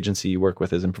some other agency you work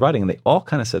with isn't providing? And they all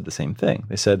kind of said the same thing.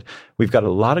 They said, we've got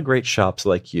a lot of great shops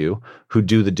like you who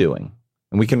do the doing,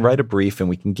 and we can write a brief and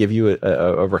we can give you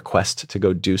a request to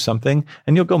go do something,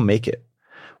 and you'll go make it.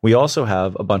 We also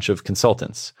have a bunch of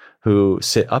consultants who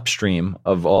sit upstream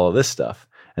of all of this stuff,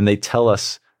 and they tell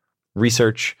us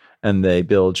research, and they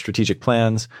build strategic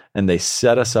plans, and they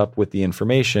set us up with the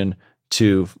information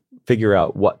to figure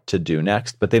out what to do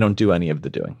next, but they don't do any of the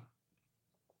doing.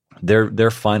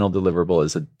 Their final deliverable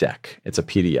is a deck. It's a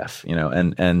PDF,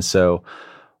 and so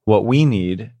what we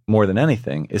need more than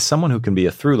anything is someone who can be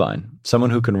a through line, someone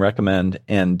who can recommend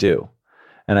and do.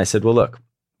 And I said, well, look,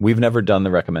 we've never done the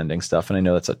recommending stuff, and I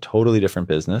know that's a totally different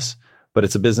business, but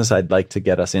it's a business I'd like to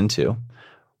get us into.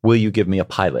 Will you give me a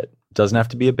pilot? Doesn't have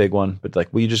to be a big one, but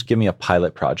will you just give me a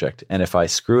pilot project? And if I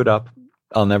screw it up,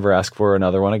 I'll never ask for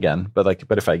another one again. But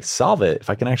if I solve it, if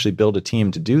I can actually build a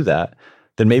team to do that,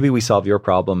 then maybe we solve your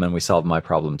problem and we solve my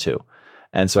problem too.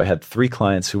 And so I had 3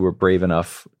 clients who were brave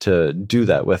enough to do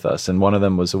that with us. And one of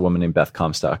them was a woman named Beth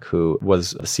Comstock, who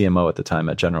was a CMO at the time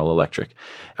at General Electric.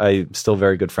 I'm still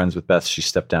very good friends with Beth. She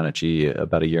stepped down at GE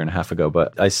about a year and a half ago,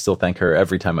 but I still thank her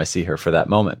every time I see her for that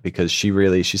moment, because she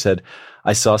said,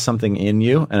 I saw something in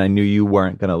you and I knew you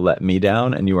weren't going to let me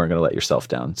down and you weren't going to let yourself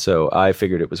down. So I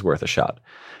figured it was worth a shot.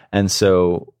 And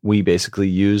so we basically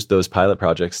used those pilot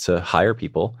projects to hire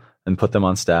people and put them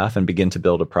on staff and begin to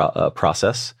build a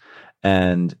process.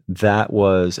 And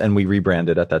we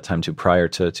rebranded at that time too. Prior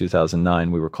to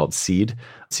 2009, we were called Seed.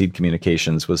 Seed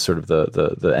Communications was sort of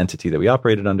the entity that we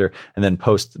operated under. And then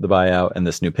post the buyout and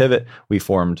this new pivot, we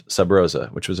formed Sub Rosa,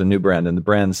 which was a new brand. And the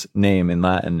brand's name in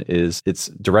Latin its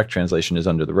direct translation is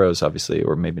under the rose, obviously,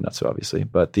 or maybe not so obviously.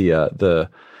 But the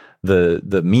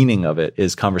meaning of it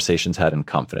is conversations had in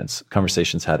confidence,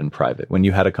 conversations had in private. When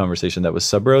you had a conversation that was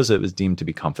sub rosa, it was deemed to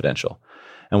be confidential.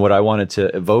 And what I wanted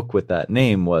to evoke with that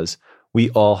name was, we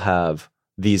all have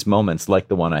these moments like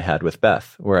the one I had with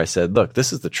Beth, where I said, look,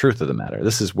 this is the truth of the matter.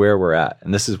 This is where we're at.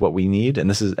 And this is what we need.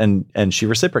 And and she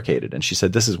reciprocated. And she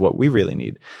said, this is what we really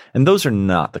need. And those are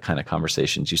not the kind of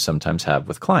conversations you sometimes have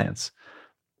with clients.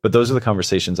 But those are the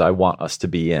conversations I want us to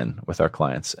be in with our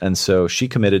clients. And so she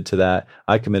committed to that.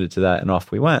 I committed to that. And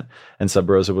off we went. And Sub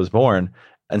Rosa was born.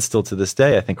 And still to this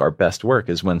day, I think our best work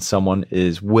is when someone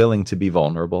is willing to be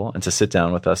vulnerable and to sit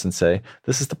down with us and say,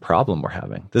 this is the problem we're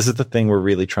having. This is the thing we're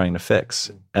really trying to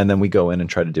fix. And then we go in and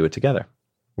try to do it together.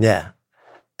 Yeah.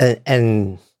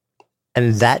 And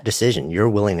that decision, your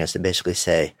willingness to basically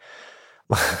say,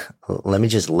 let me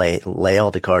just lay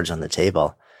all the cards on the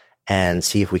table and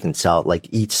see if we can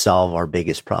each solve our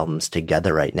biggest problems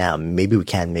together right now. Maybe we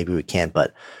can, maybe we can't,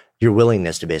 but your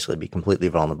willingness to basically be completely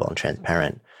vulnerable and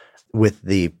transparent with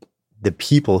the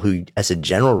people who, as a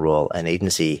general rule, an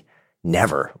agency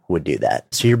never would do that.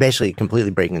 So you're basically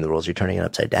completely breaking the rules. You're turning it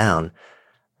upside down.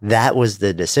 That was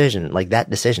the decision. That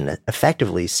decision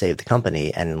effectively saved the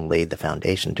company and laid the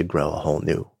foundation to grow a whole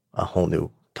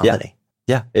new company.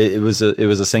 Yeah. It was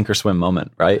a sink or swim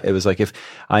moment, right? It was like, if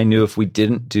I knew if we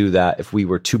didn't do that, if we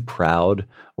were too proud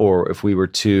or if we were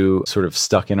too sort of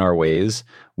stuck in our ways,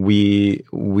 we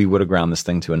would have ground this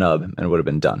thing to a nub and it would have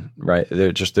been done, right?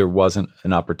 There wasn't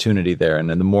an opportunity there. And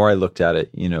then the more I looked at it,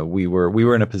 we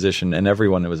were in a position, and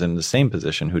everyone was in the same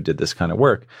position who did this kind of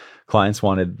work. Clients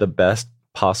wanted the best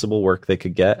possible work they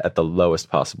could get at the lowest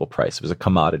possible price. It was a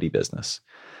commodity business.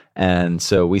 And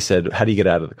so we said, how do you get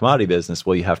out of the commodity business?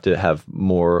 Well, you have to have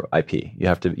more IP. You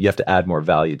have to add more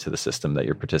value to the system that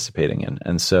you're participating in.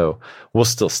 And so we'll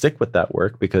still stick with that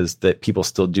work because that people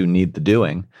still do need the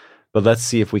doing. But let's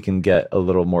see if we can get a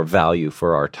little more value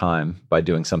for our time by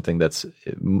doing something that's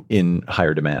in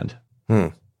higher demand.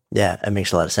 Yeah, it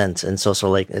makes a lot of sense. And so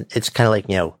it's kind of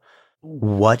like,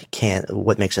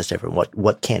 what makes us different?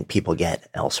 What can't people get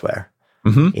elsewhere?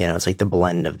 Mm-hmm. It's like the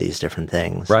blend of these different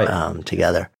things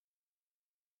together.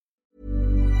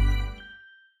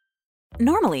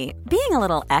 Normally, being a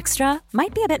little extra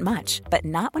might be a bit much, but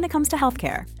not when it comes to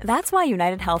healthcare. That's why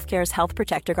United Healthcare's Health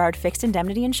Protector Guard fixed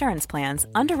indemnity insurance plans,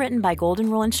 underwritten by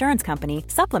Golden Rule Insurance Company,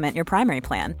 supplement your primary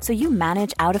plan so you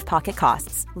manage out-of-pocket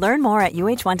costs. Learn more at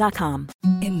UH1.com.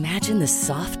 Imagine the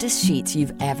softest sheets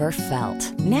you've ever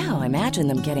felt. Now imagine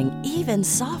them getting even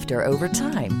softer over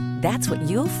time. That's what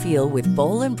you'll feel with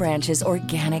Boll & Branch's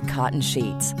organic cotton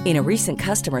sheets. In a recent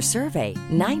customer survey,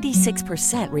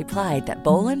 96% replied that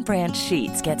Boll & Branch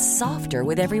sheets get softer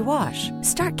with every wash.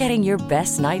 Start getting your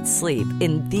best night's sleep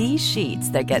in these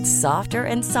sheets that get softer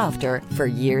and softer for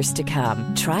years to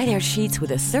come. Try their sheets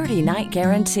with a 30-night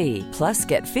guarantee. Plus,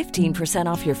 get 15%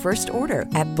 off your first order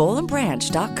at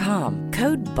bollandbranch.com.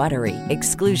 Code BUTTERY.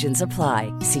 Exclusions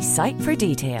apply. See site for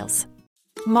details.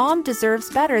 Mom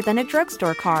deserves better than a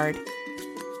drugstore card.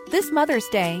 This Mother's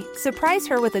Day, surprise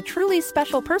her with a truly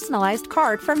special personalized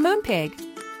card from Moonpig.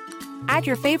 Add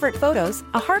your favorite photos,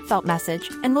 a heartfelt message,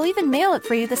 and we'll even mail it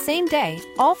for you the same day,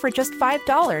 all for just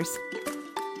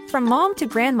 $5. From mom to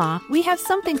grandma, we have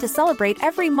something to celebrate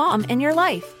every mom in your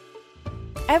life.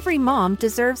 Every mom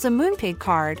deserves a Moonpig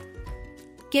card.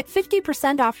 Get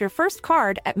 50% off your first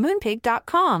card at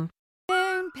Moonpig.com.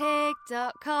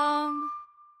 Moonpig.com.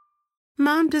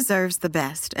 Mom deserves the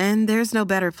best, and there's no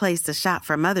better place to shop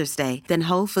for Mother's Day than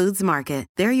Whole Foods Market.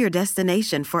 They're your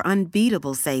destination for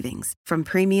unbeatable savings, from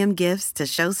premium gifts to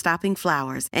show-stopping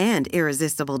flowers and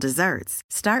irresistible desserts.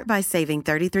 Start by saving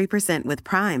 33% with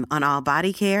Prime on all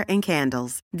body care and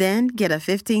candles. Then get a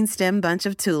 15-stem bunch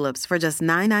of tulips for just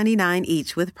 $9.99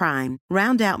 each with Prime.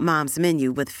 Round out Mom's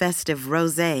menu with festive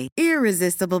rosé,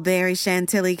 irresistible berry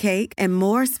chantilly cake, and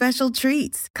more special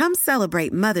treats. Come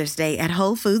celebrate Mother's Day at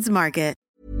Whole Foods Market.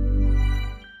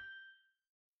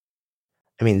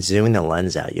 I mean, zooming the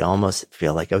lens out, you almost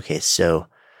feel like, okay, so,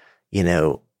 you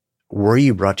know, were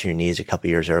you brought to your knees a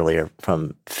couple years earlier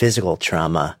from physical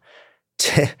trauma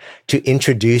to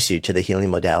introduce you to the healing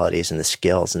modalities and the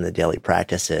skills and the daily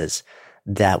practices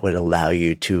that would allow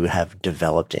you to have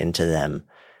developed into them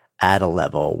at a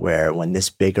level where when this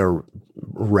bigger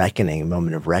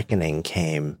moment of reckoning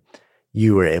came,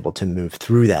 you were able to move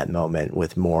through that moment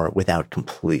with more without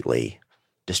completely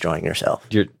destroying yourself.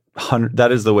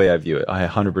 That is the way I view it. I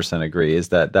 100% agree, is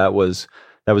that was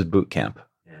boot camp,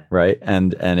 right?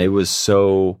 And it was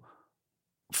so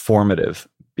formative,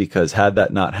 because had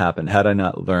that not happened, had I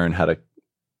not learned how to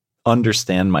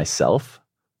understand myself,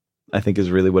 I think is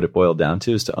really what it boiled down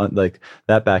to, is to like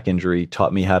that back injury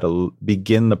taught me how to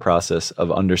begin the process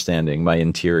of understanding my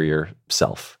interior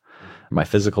self, my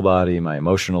physical body, my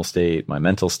emotional state, my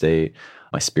mental state,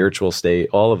 my spiritual state,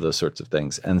 all of those sorts of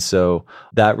things. And so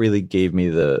that really gave me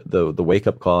the wake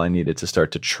up call I needed to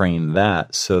start to train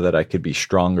that so that I could be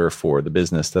stronger for the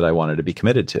business that I wanted to be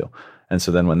committed to. And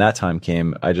so then when that time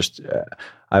came,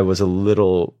 I was a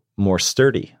little more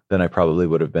sturdy than I probably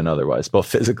would have been otherwise, both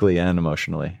physically and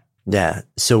emotionally. Yeah.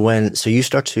 So you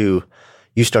start to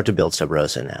build Sub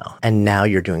Rosa now, and now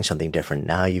you're doing something different.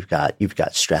 Now you've got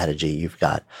strategy, you've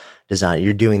got design,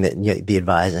 you're doing the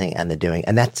advising and the doing,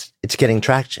 and it's getting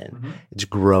traction. Mm-hmm. It's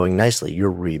growing nicely.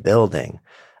 You're rebuilding,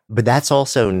 but that's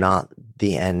also not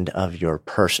the end of your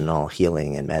personal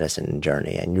healing and medicine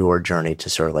journey and your journey to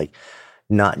sort of like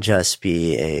not just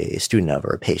be a student of or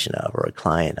a patient of or a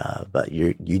client of, but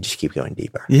you just keep going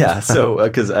deeper. Yeah. So,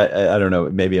 because I don't know,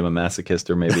 maybe I'm a masochist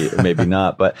or maybe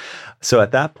not. But so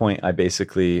at that point, I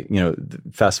basically,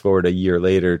 fast forward a year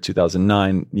later,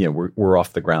 2009, we're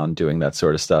off the ground doing that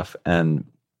sort of stuff. And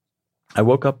I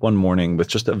woke up one morning with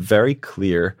just a very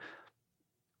clear,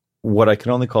 what I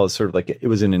can only call is sort of like, it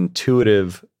was an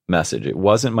intuitive message. It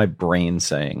wasn't my brain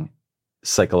saying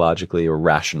psychologically or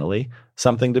rationally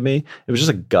something to me. It was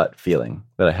just a gut feeling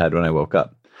that I had when I woke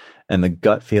up. And the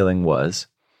gut feeling was,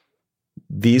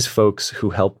 these folks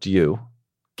who helped you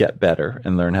get better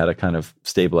and learn how to kind of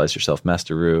stabilize yourself,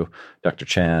 Master Ru, Dr.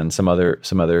 Chan, some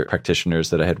other practitioners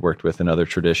that I had worked with in other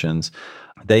traditions,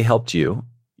 they helped you.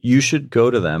 You should go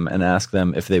to them and ask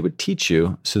them if they would teach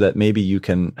you so that maybe you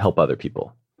can help other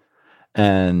people.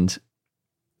 And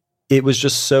it was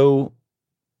just so,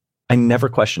 I never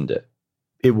questioned it.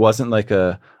 It wasn't like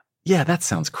yeah, that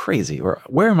sounds crazy, or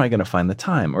where am I going to find the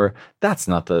time, or that's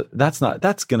going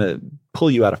to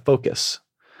pull you out of focus.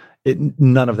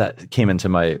 None of that came into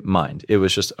my mind. It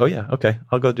was just, oh yeah, okay,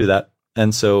 I'll go do that.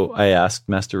 And so I asked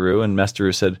Master Ru, and Master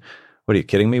Ru said, what, are you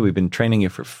kidding me? We've been training you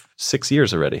for 6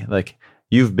 years already. Like,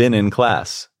 you've been in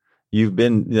class. You've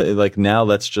been like, now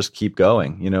let's just keep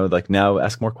going, like now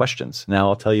ask more questions. Now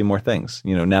I'll tell you more things,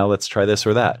 now let's try this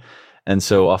or that. And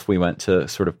so off we went to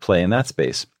sort of play in that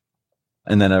space.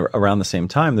 And then around the same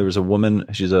time, there was a woman,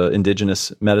 she's an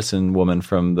indigenous medicine woman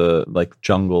from the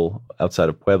jungle outside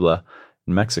of Puebla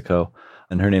in Mexico.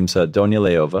 And her name's Doña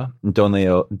Leova.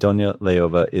 Doña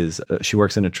Leova is, she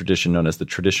works in a tradition known as the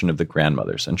tradition of the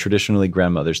grandmothers. And traditionally,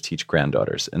 grandmothers teach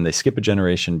granddaughters. And they skip a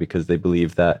generation because they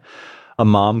believe that a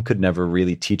mom could never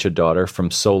really teach a daughter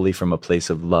solely from a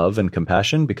place of love and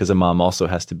compassion, because a mom also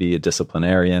has to be a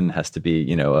disciplinarian, has to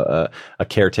be, a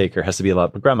caretaker, has to be a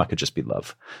lot, but grandma could just be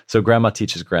love. So grandma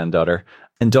teaches granddaughter.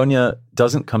 And Doña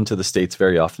doesn't come to the States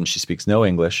very often. She speaks no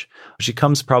English. She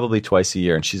comes probably twice a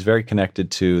year, and she's very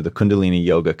connected to the Kundalini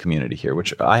yoga community here,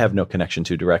 which I have no connection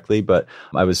to directly, but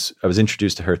I was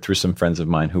introduced to her through some friends of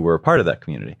mine who were a part of that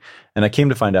community. And I came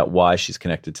to find out why she's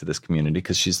connected to this community,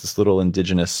 because she's this little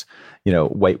indigenous,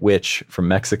 white witch from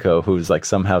Mexico who's like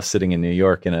somehow sitting in New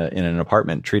York in an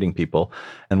apartment treating people.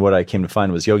 And what I came to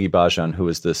find was Yogi Bhajan, who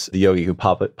was the yogi who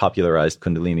popularized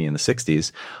Kundalini in the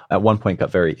 60s, at one point got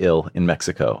very ill in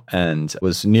Mexico and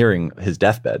was nearing his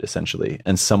deathbed, essentially.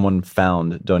 And someone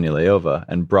found Doña Leova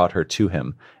and brought her to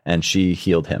him, and she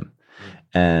healed him.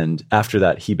 And after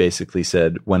that, he basically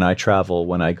said, when I travel,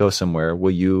 when I go somewhere,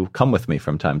 will you come with me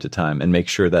from time to time and make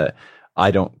sure that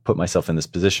I don't put myself in this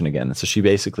position again? And so she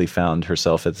basically found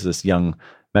herself as this young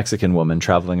Mexican woman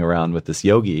traveling around with this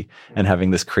yogi and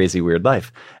having this crazy, weird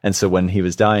life. And so when he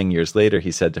was dying years later,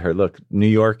 he said to her, look, New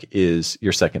York is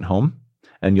your second home,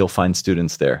 and you'll find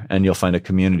students there, and you'll find a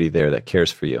community there that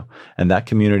cares for you. And that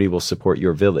community will support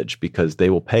your village, because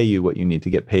they will pay you what you need to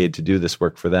get paid to do this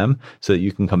work for them, so that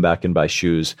you can come back and buy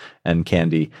shoes and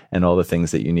candy and all the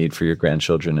things that you need for your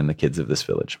grandchildren and the kids of this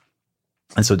village.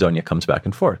 And so Donia comes back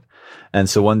and forth. And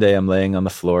so one day I'm laying on the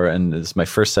floor, and it's my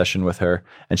first session with her,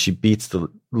 and she beats the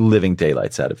living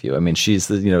daylights out of you. I mean, she's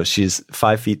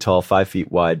 5 feet tall, 5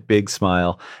 feet wide, big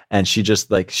smile. And she just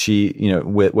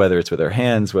whether it's with her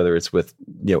hands, whether it's with,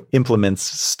 implements,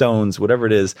 stones, whatever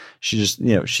it is, she just,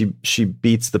 she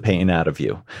beats the pain out of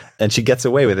you, and she gets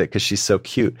away with it because she's so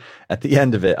cute. At the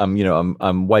end of it,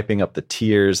 I'm wiping up the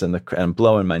tears and I'm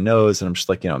blowing my nose, and I'm just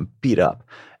like, I'm beat up.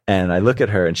 And I look at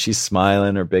her, and she's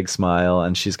smiling, her big smile,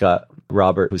 and she's got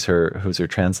Robert, who's her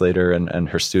translator, and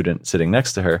her student sitting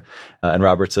next to her. And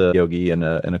Robert's a yogi and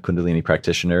a Kundalini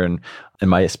practitioner. And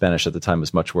my Spanish at the time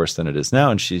was much worse than it is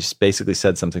now. And she basically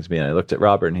said something to me, and I looked at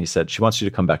Robert, and he said, "She wants you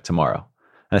to come back tomorrow."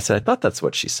 And I said, "I thought that's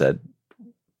what she said.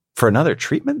 For another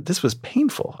treatment? This was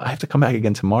painful. I have to come back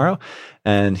again tomorrow?"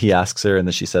 And he asks her, and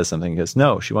then she says something. He goes,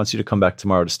 "No, she wants you to come back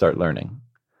tomorrow to start learning."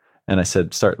 And I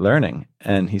said, "Start learning?"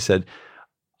 And he said,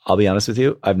 "I'll be honest with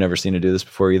you, I've never seen her do this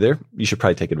before either. You should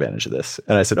probably take advantage of this."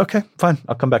 And I said, "Okay, fine.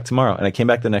 I'll come back tomorrow." And I came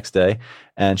back the next day,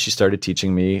 and she started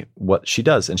teaching me what she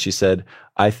does. And she said,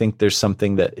 "I think there's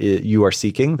something that you are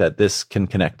seeking that this can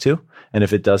connect to. And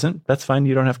if it doesn't, that's fine.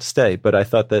 You don't have to stay. But I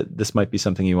thought that this might be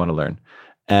something you want to learn."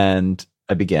 And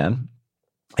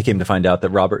I came to find out that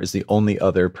Robert is the only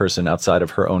other person outside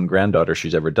of her own granddaughter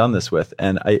she's ever done this with.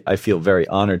 And I feel very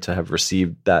honored to have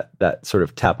received that sort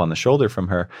of tap on the shoulder from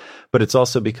her. But it's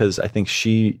also because I think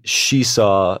she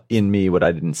saw in me what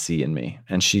I didn't see in me.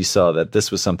 And she saw that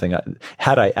this was something,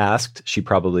 had I asked, she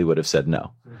probably would have said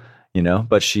no,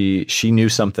 but she knew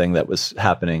something that was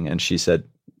happening, and she said,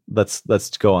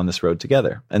 let's go on this road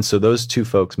together. And so those two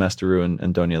folks, Master Ru and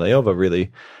Donia Leova,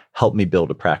 really helped me build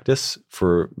a practice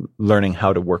for learning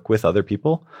how to work with other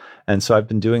people. And so I've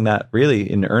been doing that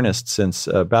really in earnest since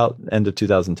about end of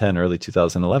 2010, early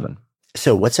 2011.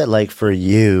 So what's it like for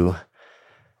you?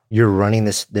 You're running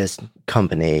this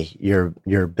company,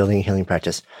 you're building a healing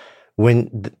practice.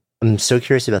 I'm so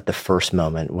curious about the first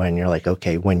moment when you're like,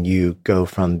 okay, when you go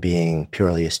from being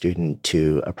purely a student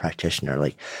to a practitioner,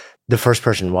 like the first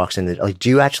person walks in, like, do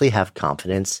you actually have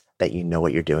confidence that you know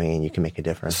what you're doing and you can make a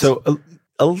difference? So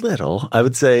a little, I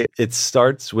would say it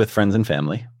starts with friends and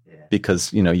family,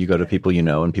 because, you go to people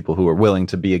and people who are willing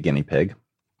to be a guinea pig.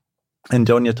 And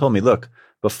Donia told me, look,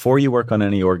 before you work on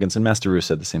any organs, and Master Ru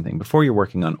said the same thing, before you're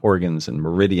working on organs and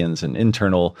meridians and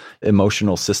internal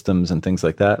emotional systems and things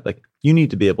like that, like, you need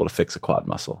to be able to fix a quad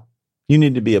muscle. You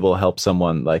need to be able to help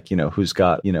someone like, who's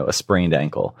got, a sprained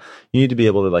ankle. You need to be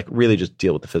able to like really just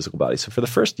deal with the physical body. So for the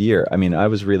first year, I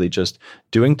was really just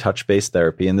doing touch-based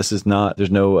therapy. And this is not, there's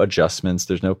no adjustments,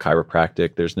 there's no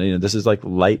chiropractic, there's no, this is like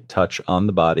light touch on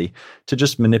the body to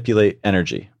just manipulate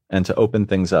energy and to open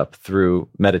things up through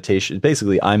meditation.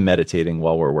 Basically, I'm meditating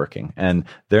while we're working. And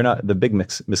they're not, the big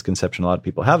misconception a lot of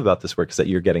people have about this work is that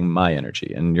you're getting my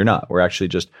energy, and you're not. We're actually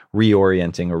just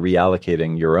reorienting or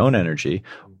reallocating your own energy,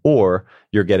 or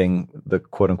you're getting the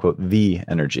quote unquote the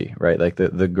energy, right? Like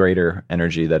the greater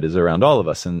energy that is around all of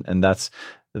us. And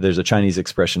there's a Chinese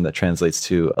expression that translates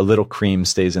to a little cream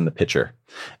stays in the pitcher.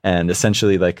 And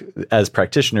essentially, like, as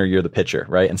practitioner, you're the pitcher,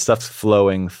 right? And stuff's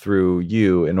flowing through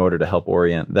you in order to help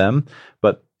orient them,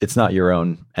 but it's not your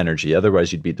own energy.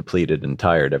 Otherwise, you'd be depleted and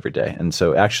tired every day. And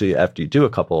so actually, after you do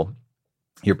a couple,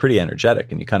 you're pretty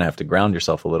energetic, and you kind of have to ground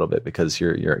yourself a little bit because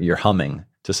you're humming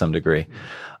to some degree.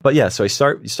 But yeah, so you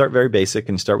start very basic,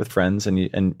 and you start with friends, and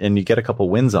you get a couple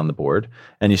wins on the board,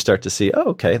 and you start to see, oh,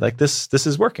 okay, like this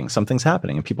is working, something's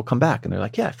happening, and people come back and they're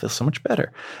like, yeah, I feel so much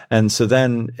better. And so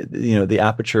then, the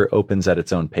aperture opens at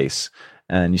its own pace,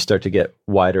 and you start to get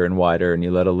wider and wider, and you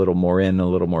let a little more in,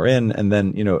 and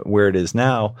then, where it is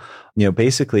now,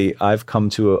 basically I've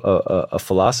come to a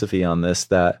philosophy on this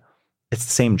that it's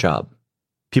the same job.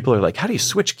 People are like, how do you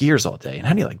switch gears all day? And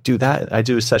how do you like do that? I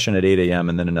do a session at 8 a.m.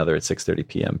 and then another at 6:30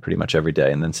 p.m. pretty much every day.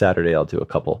 And then Saturday I'll do a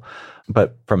couple.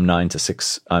 But from 9 to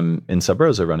 6, I'm in Sub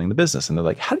Rosa running the business. And they're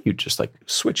like, how do you just like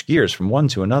switch gears from one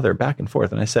to another back and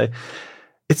forth? And I say,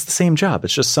 it's the same job.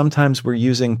 It's just sometimes we're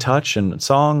using touch and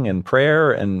song and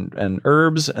prayer and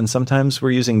herbs. And sometimes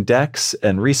we're using decks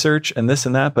and research and this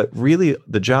and that. But really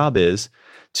the job is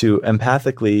to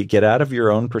empathically get out of your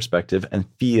own perspective and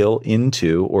feel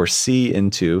into or see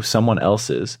into someone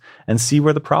else's, and see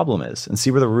where the problem is, and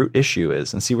see where the root issue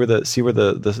is, and see where the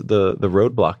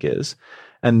roadblock is.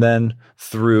 And then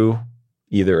through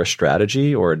either a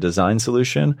strategy or a design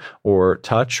solution or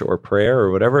touch or prayer or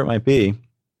whatever it might be,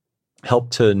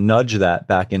 help to nudge that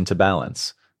back into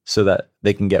balance so that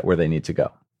they can get where they need to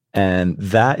go. And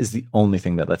that is the only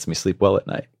thing that lets me sleep well at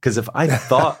night. Because if I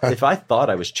thought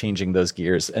I was changing those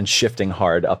gears and shifting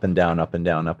hard up and down, up and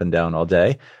down, up and down all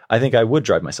day, I think I would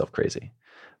drive myself crazy.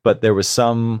 But there was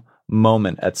some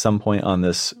moment at some point on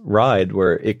this ride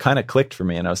where it kind of clicked for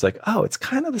me. And I was like, oh, it's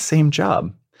kind of the same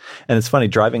job. And it's funny,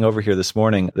 driving over here this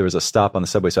morning, there was a stop on the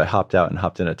subway. So I hopped out and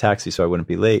hopped in a taxi so I wouldn't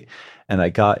be late. And I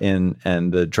got in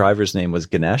and the driver's name was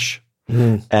Ganesh.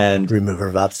 And remover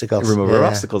of obstacles. Of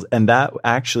obstacles. And that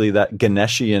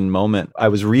Ganeshian moment, I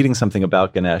was reading something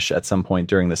about Ganesh at some point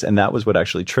during this. And that was what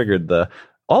actually triggered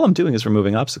all I'm doing is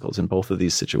removing obstacles in both of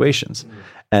these situations.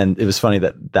 And it was funny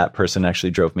that person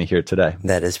actually drove me here today.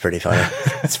 That is pretty funny.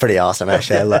 It's pretty awesome,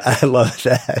 actually. I love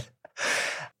that.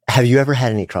 Have you ever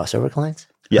had any crossover clients?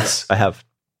 Yes, I have.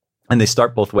 And they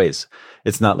start both ways.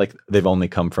 It's not like they've only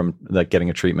come from like getting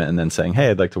a treatment and then saying, hey,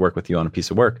 I'd like to work with you on a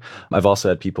piece of work. I've also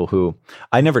had people who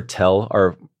I never tell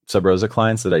our Sub Rosa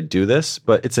clients that I do this,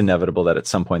 but it's inevitable that at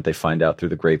some point they find out through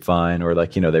the grapevine or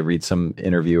like, they read some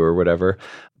interview or whatever.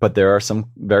 But there are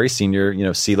some very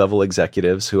senior, C-level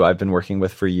executives who I've been working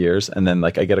with for years. And then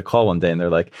like I get a call one day and they're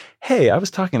like, hey, I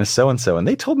was talking to so-and-so and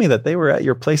they told me that they were at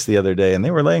your place the other day and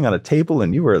they were laying on a table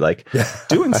and you were like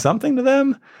doing something to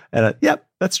them. And yep,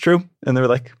 that's true. And they were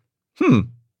like,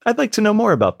 I'd like to know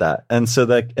more about that. And so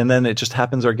and then it just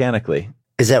happens organically.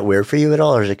 Is that weird for you at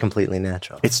all or is it completely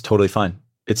natural? It's totally fine.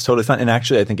 It's totally fine. And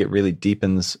actually, I think it really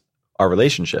deepens our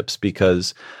relationships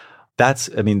because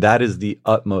that is the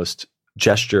utmost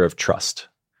gesture of trust,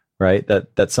 right?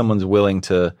 That someone's willing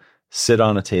to sit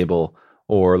on a table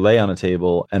or lay on a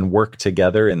table and work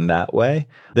together in that way.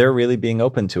 They're really being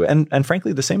open to it. And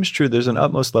frankly, the same is true. There's an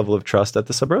utmost level of trust at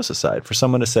the Sub Rosa side for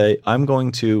someone to say, I'm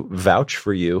going to vouch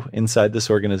for you inside this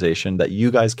organization that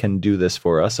you guys can do this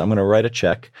for us. I'm going to write a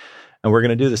check. And we're going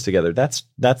to do this together. That's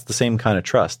the same kind of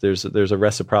trust. There's a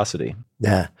reciprocity.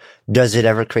 Yeah. Does it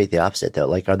ever create the opposite though?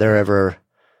 Like, are there ever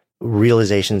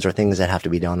realizations or things that have to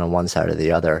be done on one side or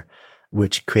the other,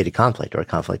 which create a conflict or a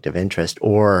conflict of interest?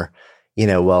 Or,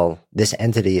 well, this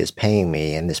entity is paying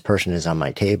me and this person is on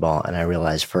my table. And I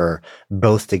realize for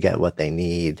both to get what they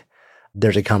need,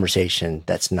 there's a conversation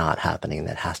that's not happening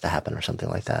that has to happen or something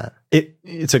like that.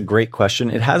 It's a great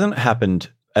question. It hasn't happened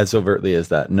as overtly as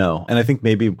that, no. And I think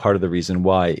maybe part of the reason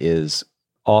why is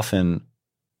often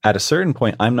at a certain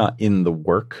point, I'm not in the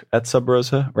work at Sub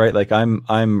Rosa, right? Like I'm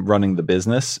running the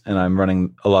business and I'm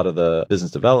running a lot of the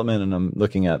business development and I'm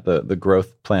looking at the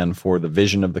growth plan for the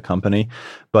vision of the company.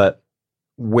 But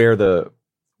where the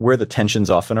tensions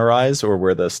often arise or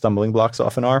where the stumbling blocks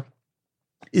often are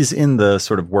is in the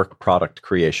sort of work product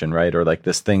creation, right? Or like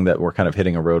this thing that we're kind of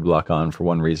hitting a roadblock on for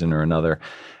one reason or another.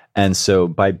 And so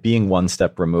by being one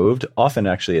step removed, often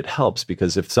actually it helps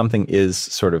because if something is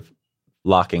sort of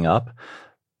locking up,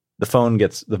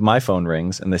 my phone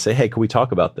rings and they say, hey, can we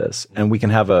talk about this? And we can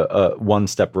have a one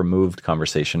step removed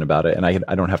conversation about it. And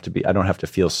I don't have to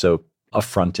feel so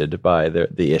affronted by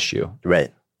the issue.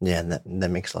 Right. Yeah. That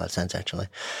makes a lot of sense actually.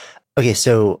 Okay.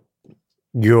 So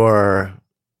you're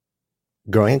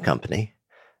growing a company.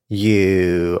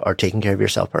 You are taking care of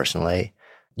yourself personally.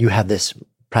 You have this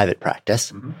private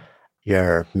practice,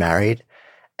 you're married,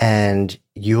 and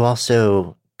you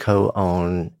also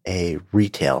co-own a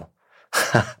retail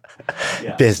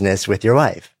business with your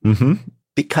wife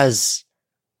because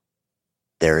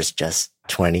there's just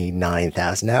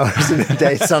 29,000 hours in a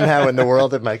day somehow in the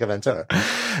world of Micah Ventura.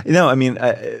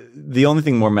 The only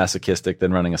thing more masochistic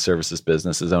than running a services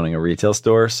business is owning a retail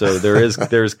store. So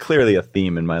there's clearly a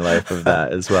theme in my life of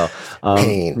that as well.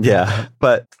 Pain. Yeah.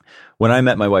 But when I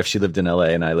met my wife, she lived in LA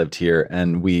and I lived here,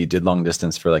 and we did long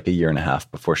distance for like a year and a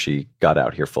half before she got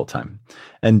out here full time.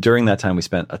 And during that time, we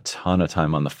spent a ton of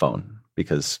time on the phone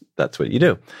because that's what you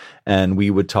do. And we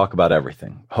would talk about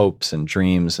everything, hopes and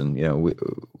dreams and,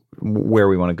 where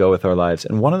we want to go with our lives.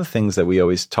 And one of the things that we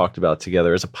always talked about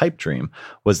together as a pipe dream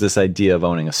was this idea of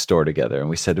owning a store together. And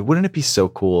we said, wouldn't it be so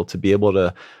cool to be able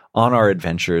to, on our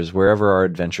adventures, wherever our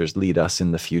adventures lead us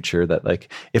in the future, that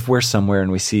like, if we're somewhere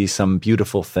and we see some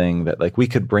beautiful thing that like we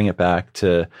could bring it back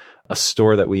to a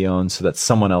store that we own so that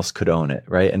someone else could own it,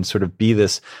 right? And sort of be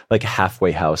this like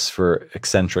halfway house for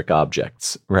eccentric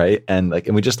objects, right? And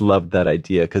we just loved that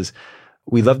idea because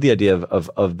we love the idea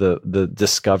of the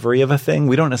discovery of a thing.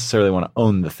 We don't necessarily want to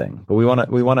own the thing, but we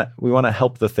want to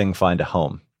help the thing find a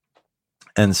home.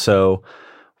 And so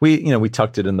we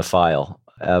tucked it in the file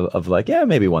of like, yeah,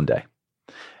 maybe one day.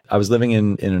 I was living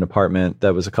in an apartment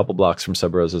that was a couple blocks from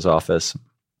Sub Rosa's office,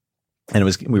 and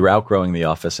we were outgrowing the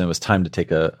office, and it was time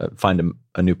to find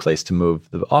a new place to move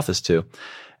the office to.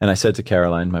 And I said to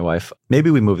Caroline, my wife,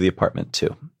 maybe we move the apartment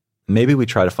too. Maybe we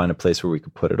try to find a place where we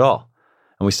could put it all.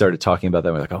 And we started talking about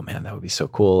that. We're like, oh man, that would be so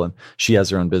cool. And she has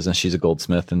her own business. She's a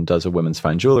goldsmith and does a women's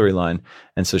fine jewelry line.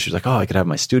 And so she's like, oh, I could have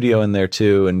my studio in there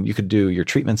too. And you could do your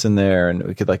treatments in there. And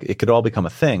we could it could all become a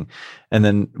thing. And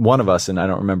then one of us, and I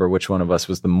don't remember which one of us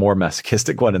was the more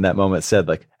masochistic one in that moment, said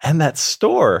like, and that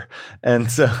store.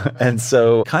 And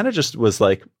so kind of just was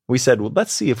like, we said, well,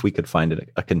 let's see if we could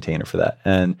find a container for that.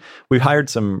 And we hired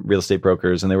some real estate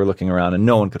brokers and they were looking around and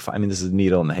no one could find, I mean, this is a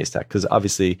needle in the haystack because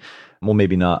obviously, well,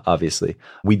 maybe not obviously,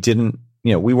 we didn't,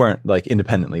 we weren't like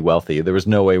independently wealthy. There was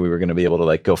no way we were going to be able to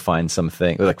like go find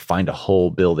something, like find a whole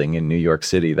building in New York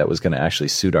City that was going to actually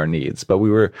suit our needs. But we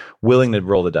were willing to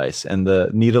roll the dice. And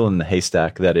the needle in the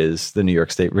haystack that is the New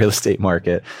York State real estate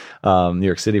market, New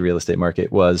York City real estate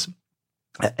market was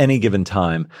at any given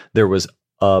time, there was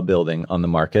a building on the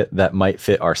market that might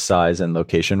fit our size and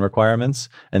location requirements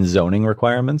and zoning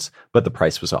requirements, but the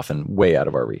price was often way out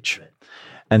of our reach.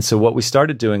 And so what we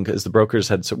started doing, because the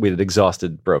brokers we had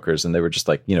exhausted brokers and they were just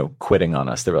like, quitting on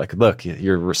us. They were like, look,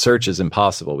 your research is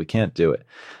impossible. We can't do it.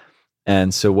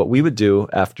 And so what we would do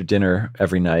after dinner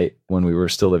every night when we were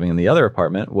still living in the other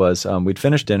apartment was we'd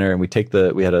finish dinner and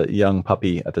we had a young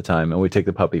puppy at the time, and we'd take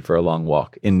the puppy for a long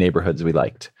walk in neighborhoods we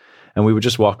liked. And we would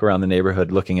just walk around the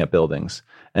neighborhood looking at buildings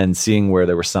and seeing where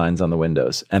there were signs on the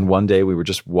windows. And one day we were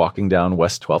just walking down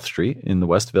West 12th Street in the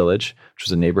West Village, which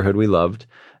was a neighborhood we loved.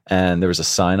 And there was a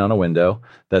sign on a window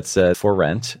that said for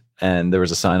rent. And there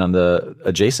was a sign on the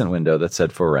adjacent window that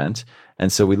said for rent.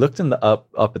 And so we looked in the up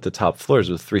at the top floors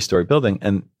of a 3-story building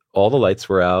and all the lights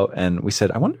were out. And we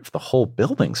said, I wonder if the whole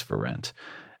building's for rent.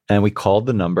 And we called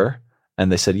the number.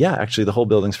 And they said, yeah, actually the whole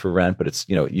building's for rent, but it's,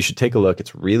 you should take a look.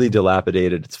 It's really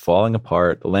dilapidated. It's falling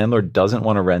apart. The landlord doesn't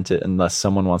want to rent it unless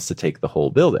someone wants to take the whole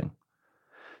building.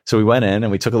 So we went in and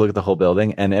we took a look at the whole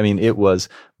building. And I mean, it was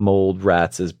mold,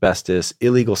 rats, asbestos,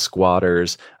 illegal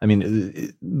squatters. I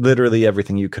mean, literally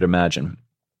everything you could imagine.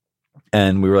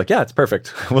 And we were like, yeah, it's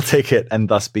perfect. We'll take it. And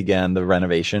thus began the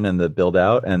renovation and the build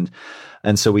out.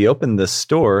 And so we opened this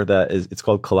store it's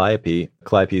called Calliope.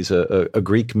 Calliope is a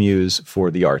Greek muse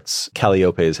for the arts.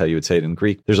 Calliope is how you would say it in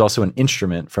Greek. There's also an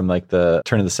instrument from like the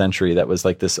turn of the century that was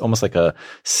like this, almost like a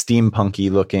steampunky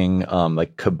looking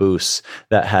like caboose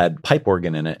that had pipe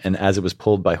organ in it. And as it was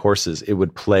pulled by horses, it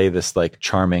would play this like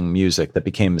charming music that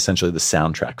became essentially the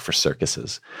soundtrack for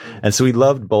circuses. And so we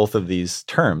loved both of these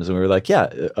terms. And we were like,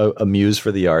 yeah, a muse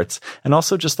for the arts and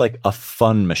also just like a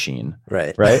fun machine.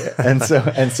 Right. And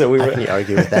so we were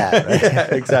argue with that, right?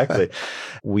 Yeah, exactly.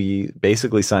 We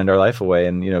basically signed our life away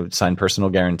and, signed personal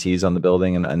guarantees on the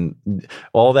building and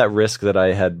all that risk that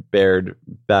I had bared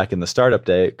back in the startup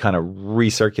day kind of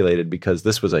recirculated because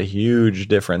this was a huge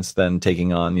difference than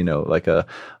taking on, like a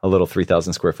little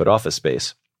 3,000 square foot office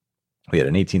space. We had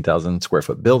an 18,000 square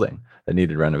foot building that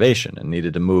needed renovation and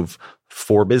needed to move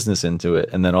 4 business into it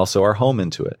and then also our home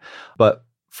into it. But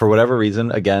for whatever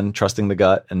reason, again, trusting the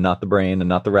gut and not the brain and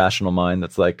not the rational mind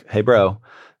that's like, hey, bro,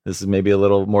 this is maybe a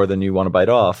little more than you want to bite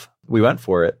off. We went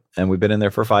for it and we've been in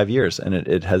there for 5 years and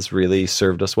it has really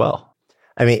served us well.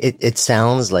 I mean, it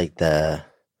sounds like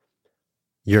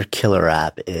your killer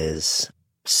app is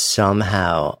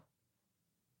somehow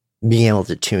being able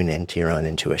to tune into your own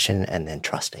intuition and then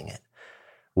trusting it.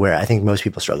 Where I think most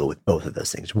people struggle with both of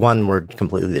those things. One, we're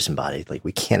completely disembodied. Like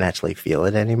we can't actually feel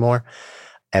it anymore.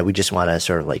 And we just want to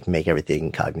sort of like make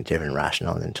everything cognitive and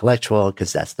rational and intellectual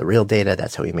because that's the real data.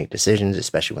 That's how we make decisions,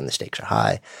 especially when the stakes are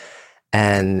high.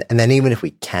 And then even if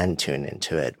we can tune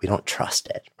into it, we don't trust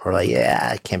it. We're like,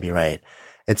 yeah, it can't be right.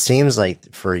 It seems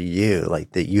like for you,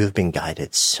 like that you have been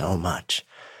guided so much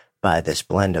by this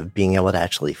blend of being able to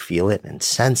actually feel it and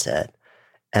sense it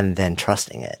and then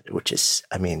trusting it, which is,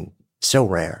 I mean, so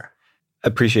rare. I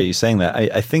appreciate you saying that.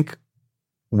 I think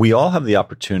we all have the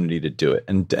opportunity to do it.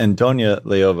 And Donya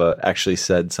Leova actually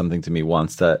said something to me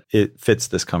once that it fits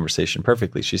this conversation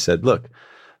perfectly. She said, look,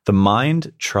 the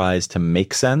mind tries to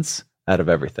make sense out of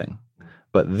everything.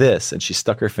 But this, and she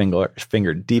stuck her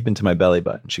finger deep into my belly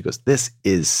button. She goes, this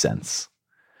is sense.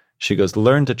 She goes,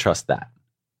 learn to trust that.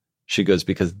 She goes,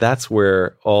 because that's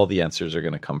where all the answers are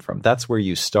going to come from. That's where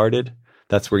you started.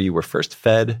 That's where you were first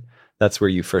fed. That's where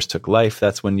you first took life.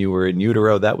 That's when you were in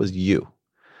utero. That was you.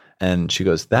 And she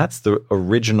goes, that's the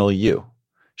original you.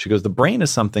 She goes, the brain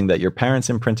is something that your parents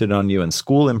imprinted on you and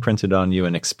school imprinted on you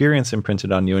and experience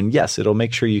imprinted on you. And yes, it'll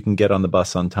make sure you can get on the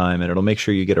bus on time and it'll make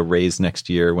sure you get a raise next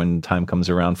year when time comes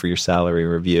around for your salary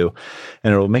review.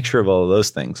 And it'll make sure of all of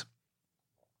those things.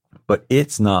 But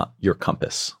it's not your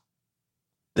compass.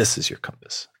 This is your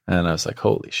compass. And I was like,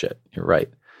 holy shit, you're right.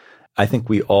 I think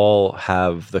we all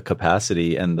have the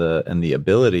capacity and the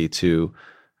ability to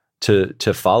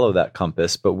to follow that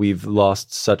compass, but we've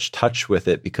lost such touch with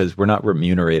it because we're not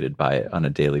remunerated by it on a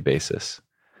daily basis,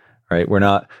 right? We're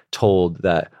not told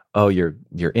that, oh, your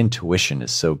intuition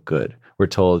is so good. We're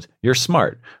told you're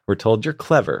smart. We're told you're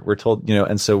clever. We're told,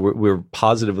 and so we're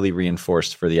positively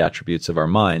reinforced for the attributes of our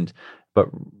mind, but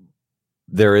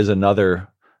there is another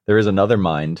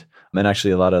mind. And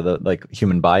actually a lot of the like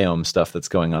human biome stuff that's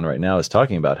going on right now is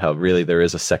talking about how really there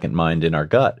is a second mind in our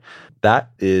gut.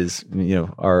 That is,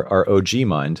 our OG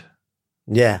mind.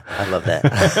 Yeah, I love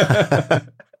that.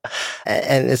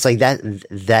 And it's like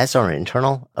that's our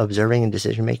internal observing and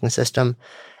decision-making system.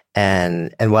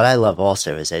 And what I love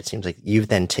also is that it seems like you've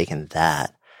then taken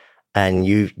that and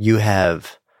you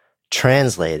have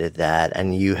translated that,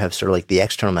 and you have sort of like the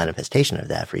external manifestation of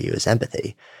that for you is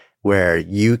empathy, where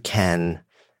you can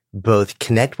both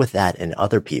connect with that in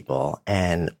other people,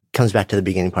 and comes back to the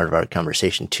beginning part of our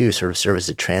conversation too, sort of serve as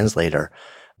a translator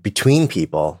between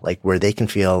people, like where they can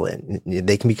feel,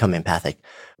 they can become empathic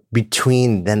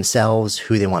between themselves,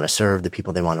 who they want to serve, the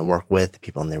people they want to work with, the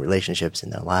people in their relationships, in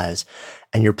their lives.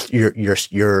 And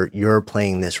you're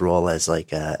playing this role as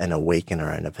like an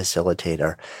awakener and a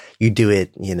facilitator. You do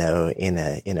it, in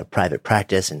a private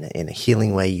practice and in a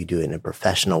healing way. You do it in a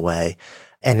professional way.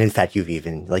 And in fact, you've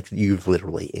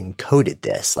literally encoded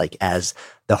this, like as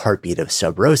the heartbeat of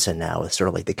Sub Rosa now, with sort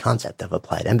of like the concept of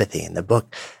applied empathy in the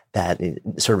book that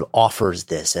sort of offers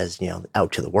this as,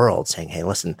 out to the world, saying, hey,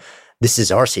 listen, this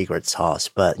is our secret sauce,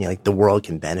 but the world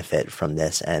can benefit from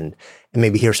this, and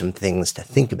maybe here's some things to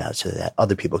think about so that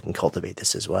other people can cultivate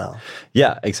this as well.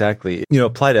 Yeah, exactly.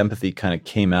 Applied empathy kind of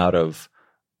came out of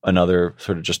another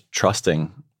sort of just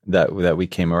trusting that we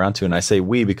came around to. And I say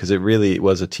we because it really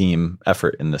was a team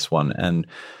effort in this one. And,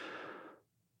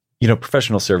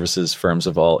 professional services firms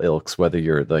of all ilks, whether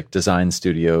you're like design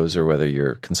studios or whether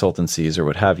you're consultancies or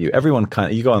what have you, everyone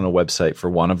you go on a website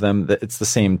for one of them, it's the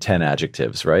same 10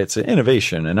 adjectives, right? It's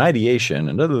innovation and ideation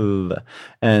and blah, blah, blah, blah.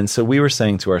 And so we were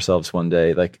saying to ourselves one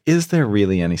day, like, is there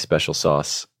really any special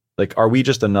sauce? Like, are we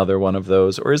just another one of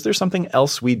those, or is there something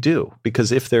else we do?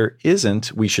 Because if there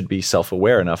isn't, we should be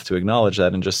self-aware enough to acknowledge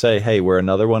that and just say, hey, we're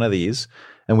another one of these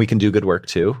and we can do good work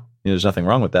too. There's nothing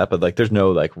wrong with that, but like, there's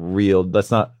no like real, let's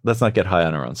not get high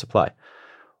on our own supply.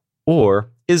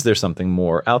 Or is there something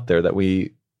more out there that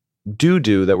we do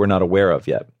that we're not aware of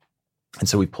yet? And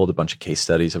so we pulled a bunch of case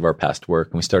studies of our past work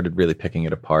and we started really picking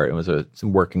it apart. It was a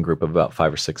working group of about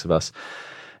 5 or 6 of us.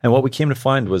 And what we came to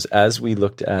find was, as we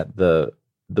looked at the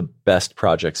best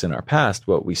projects in our past,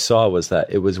 what we saw was that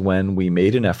it was when we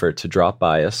made an effort to drop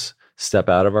bias, step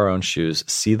out of our own shoes,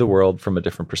 see the world from a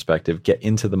different perspective, get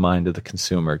into the mind of the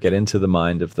consumer, get into the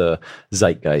mind of the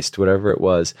zeitgeist, whatever it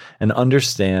was, and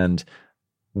understand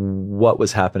what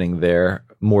was happening there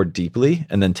more deeply,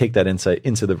 and then take that insight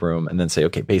into the room and then say,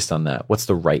 okay, based on that, what's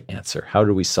the right answer? How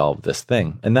do we solve this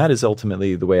thing? And that is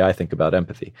ultimately the way I think about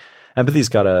empathy. Empathy's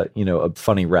got a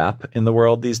funny rap in the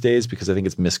world these days because I think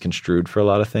it's misconstrued for a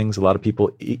lot of things. A lot of people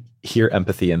hear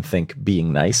empathy and think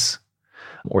being nice,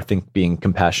 or think being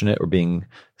compassionate or being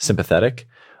sympathetic.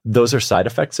 Those are side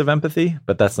effects of empathy,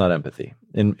 but that's not empathy.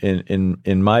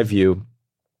 In my view,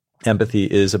 empathy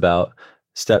is about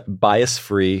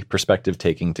bias-free perspective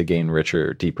taking to gain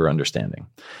richer, deeper understanding.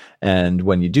 And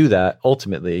when you do that,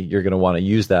 ultimately, you're going to want to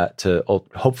use that to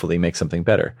hopefully make something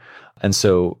better. And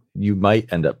so you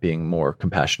might end up being more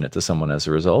compassionate to someone as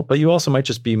a result, but you also might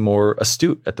just be more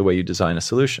astute at the way you design a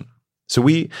solution. So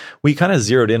we kind of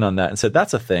zeroed in on that and said,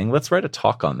 that's a thing. Let's write a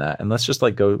talk on that. And let's just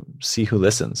like go see who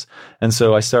listens. And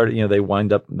so I started, they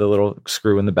wind up the little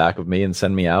screw in the back of me and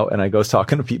send me out. And I go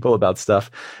talking to people about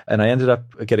stuff. And I ended up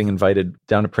getting invited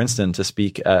down to Princeton to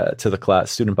speak to the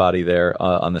class student body there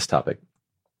on this topic.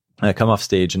 And I come off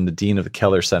stage, and the dean of the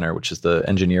Keller Center, which is the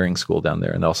engineering school down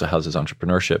there and also houses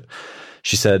entrepreneurship,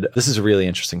 she said, this is a really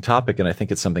interesting topic, and I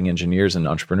think it's something engineers and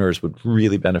entrepreneurs would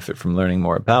really benefit from learning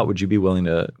more about. Would you be willing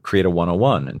to create a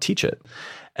 101 and teach it?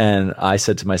 And I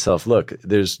said to myself, look,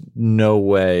 there's no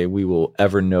way we will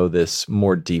ever know this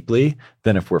more deeply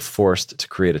than if we're forced to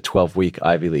create a 12-week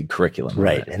Ivy League curriculum.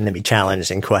 Right. And then be challenged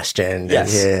and questioned.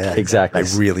 Yes, exactly. By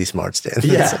really smart students.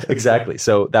 Yeah, exactly.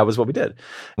 So that was what we did.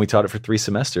 We taught it for 3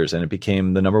 semesters, and it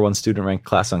became the #1 student ranked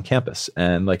class on campus.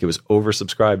 And like, it was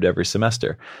oversubscribed every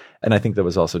semester. And I think that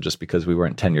was also just because we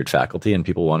weren't tenured faculty and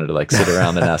people wanted to like sit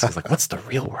around and ask us like, what's the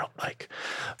real world like?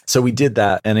 So we did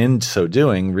that. And in so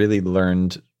doing, really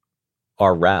learned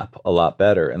our rap a lot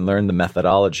better and learned the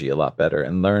methodology a lot better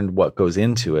and learned what goes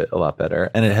into it a lot better.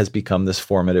 And it has become this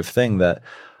formative thing that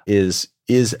is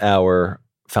our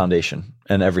foundation.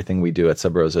 And everything we do at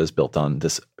Sub Rosa is built on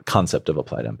this concept of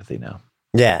applied empathy now.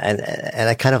 Yeah. And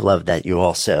I kind of love that you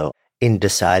also in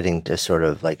deciding to sort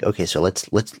of like, okay, so let's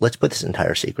put this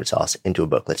entire secret sauce into a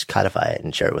book. Let's codify it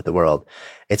and share it with the world.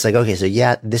 It's like, okay, so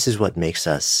yeah, this is what makes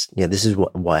us, this is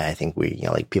why I think we,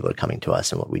 like people are coming to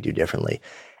us and what we do differently.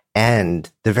 And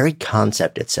the very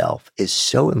concept itself is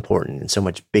so important and so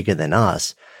much bigger than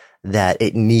us that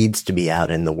it needs to be out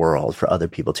in the world for other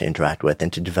people to interact with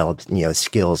and to develop,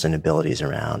 skills and abilities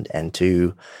around and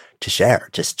to share,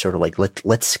 just sort of like,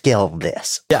 let's scale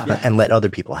this and let other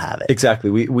people have it. Exactly.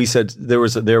 We said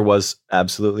there was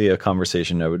absolutely a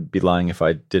conversation. I would be lying if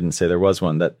I didn't say there was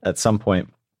one, that at some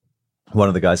point, one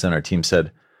of the guys on our team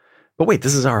said, but wait,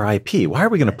 this is our IP. Why are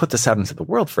we going to put this out into the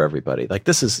world for everybody? Like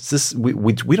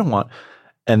we don't want.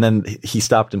 And then he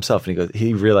stopped himself and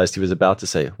he realized he was about to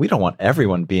say, we don't want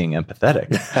everyone being empathetic.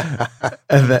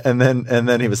 and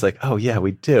then he was like, oh yeah,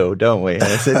 we do, don't we? And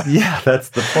I said, yeah, that's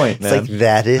the point, man. It's like,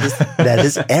 that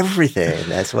is everything.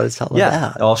 That's what it's all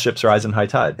about. All ships rise in high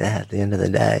tide. Yeah, at the end of the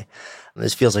day.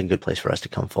 This feels like a good place for us to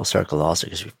come full circle also,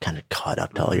 because we've kind of caught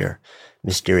up to all your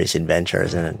mysterious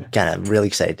adventures, and I'm kind of really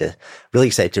excited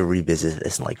to revisit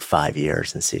this in like 5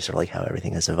 years and see sort of like how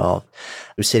everything has evolved.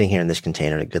 I'm sitting here in this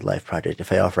container at a Good Life Project.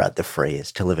 If I offer out the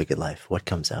phrase to live a good life, what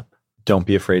comes up? Don't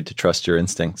be afraid to trust your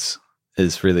instincts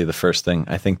is really the first thing.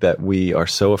 I think that we are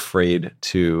so afraid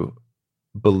to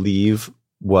believe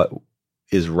what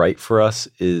is right for us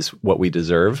is what we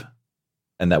deserve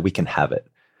and that we can have it.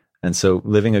 And so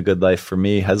living a good life for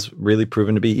me has really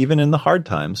proven to be, even in the hard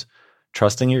times,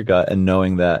 trusting your gut and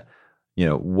knowing that,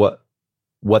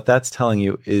 what that's telling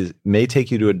you may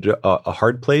take you to a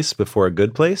hard place before a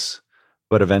good place,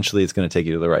 but eventually it's going to take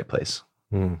you to the right place.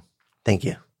 Thank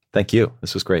you. Thank you.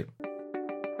 This was great.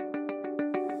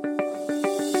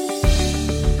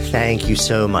 Thank you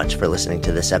so much for listening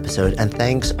to this episode, and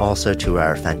thanks also to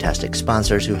our fantastic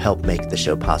sponsors who help make the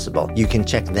show possible. You can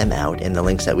check them out in the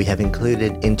links that we have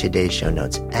included in today's show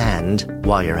notes. And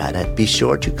while you're at it, be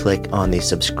sure to click on the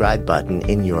subscribe button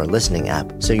in your listening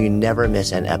app so you never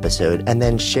miss an episode, and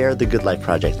then share the Good Life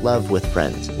Project love with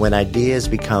friends. When ideas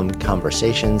become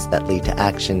conversations that lead to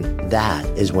action, that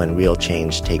is when real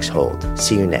change takes hold.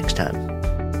 See you next time.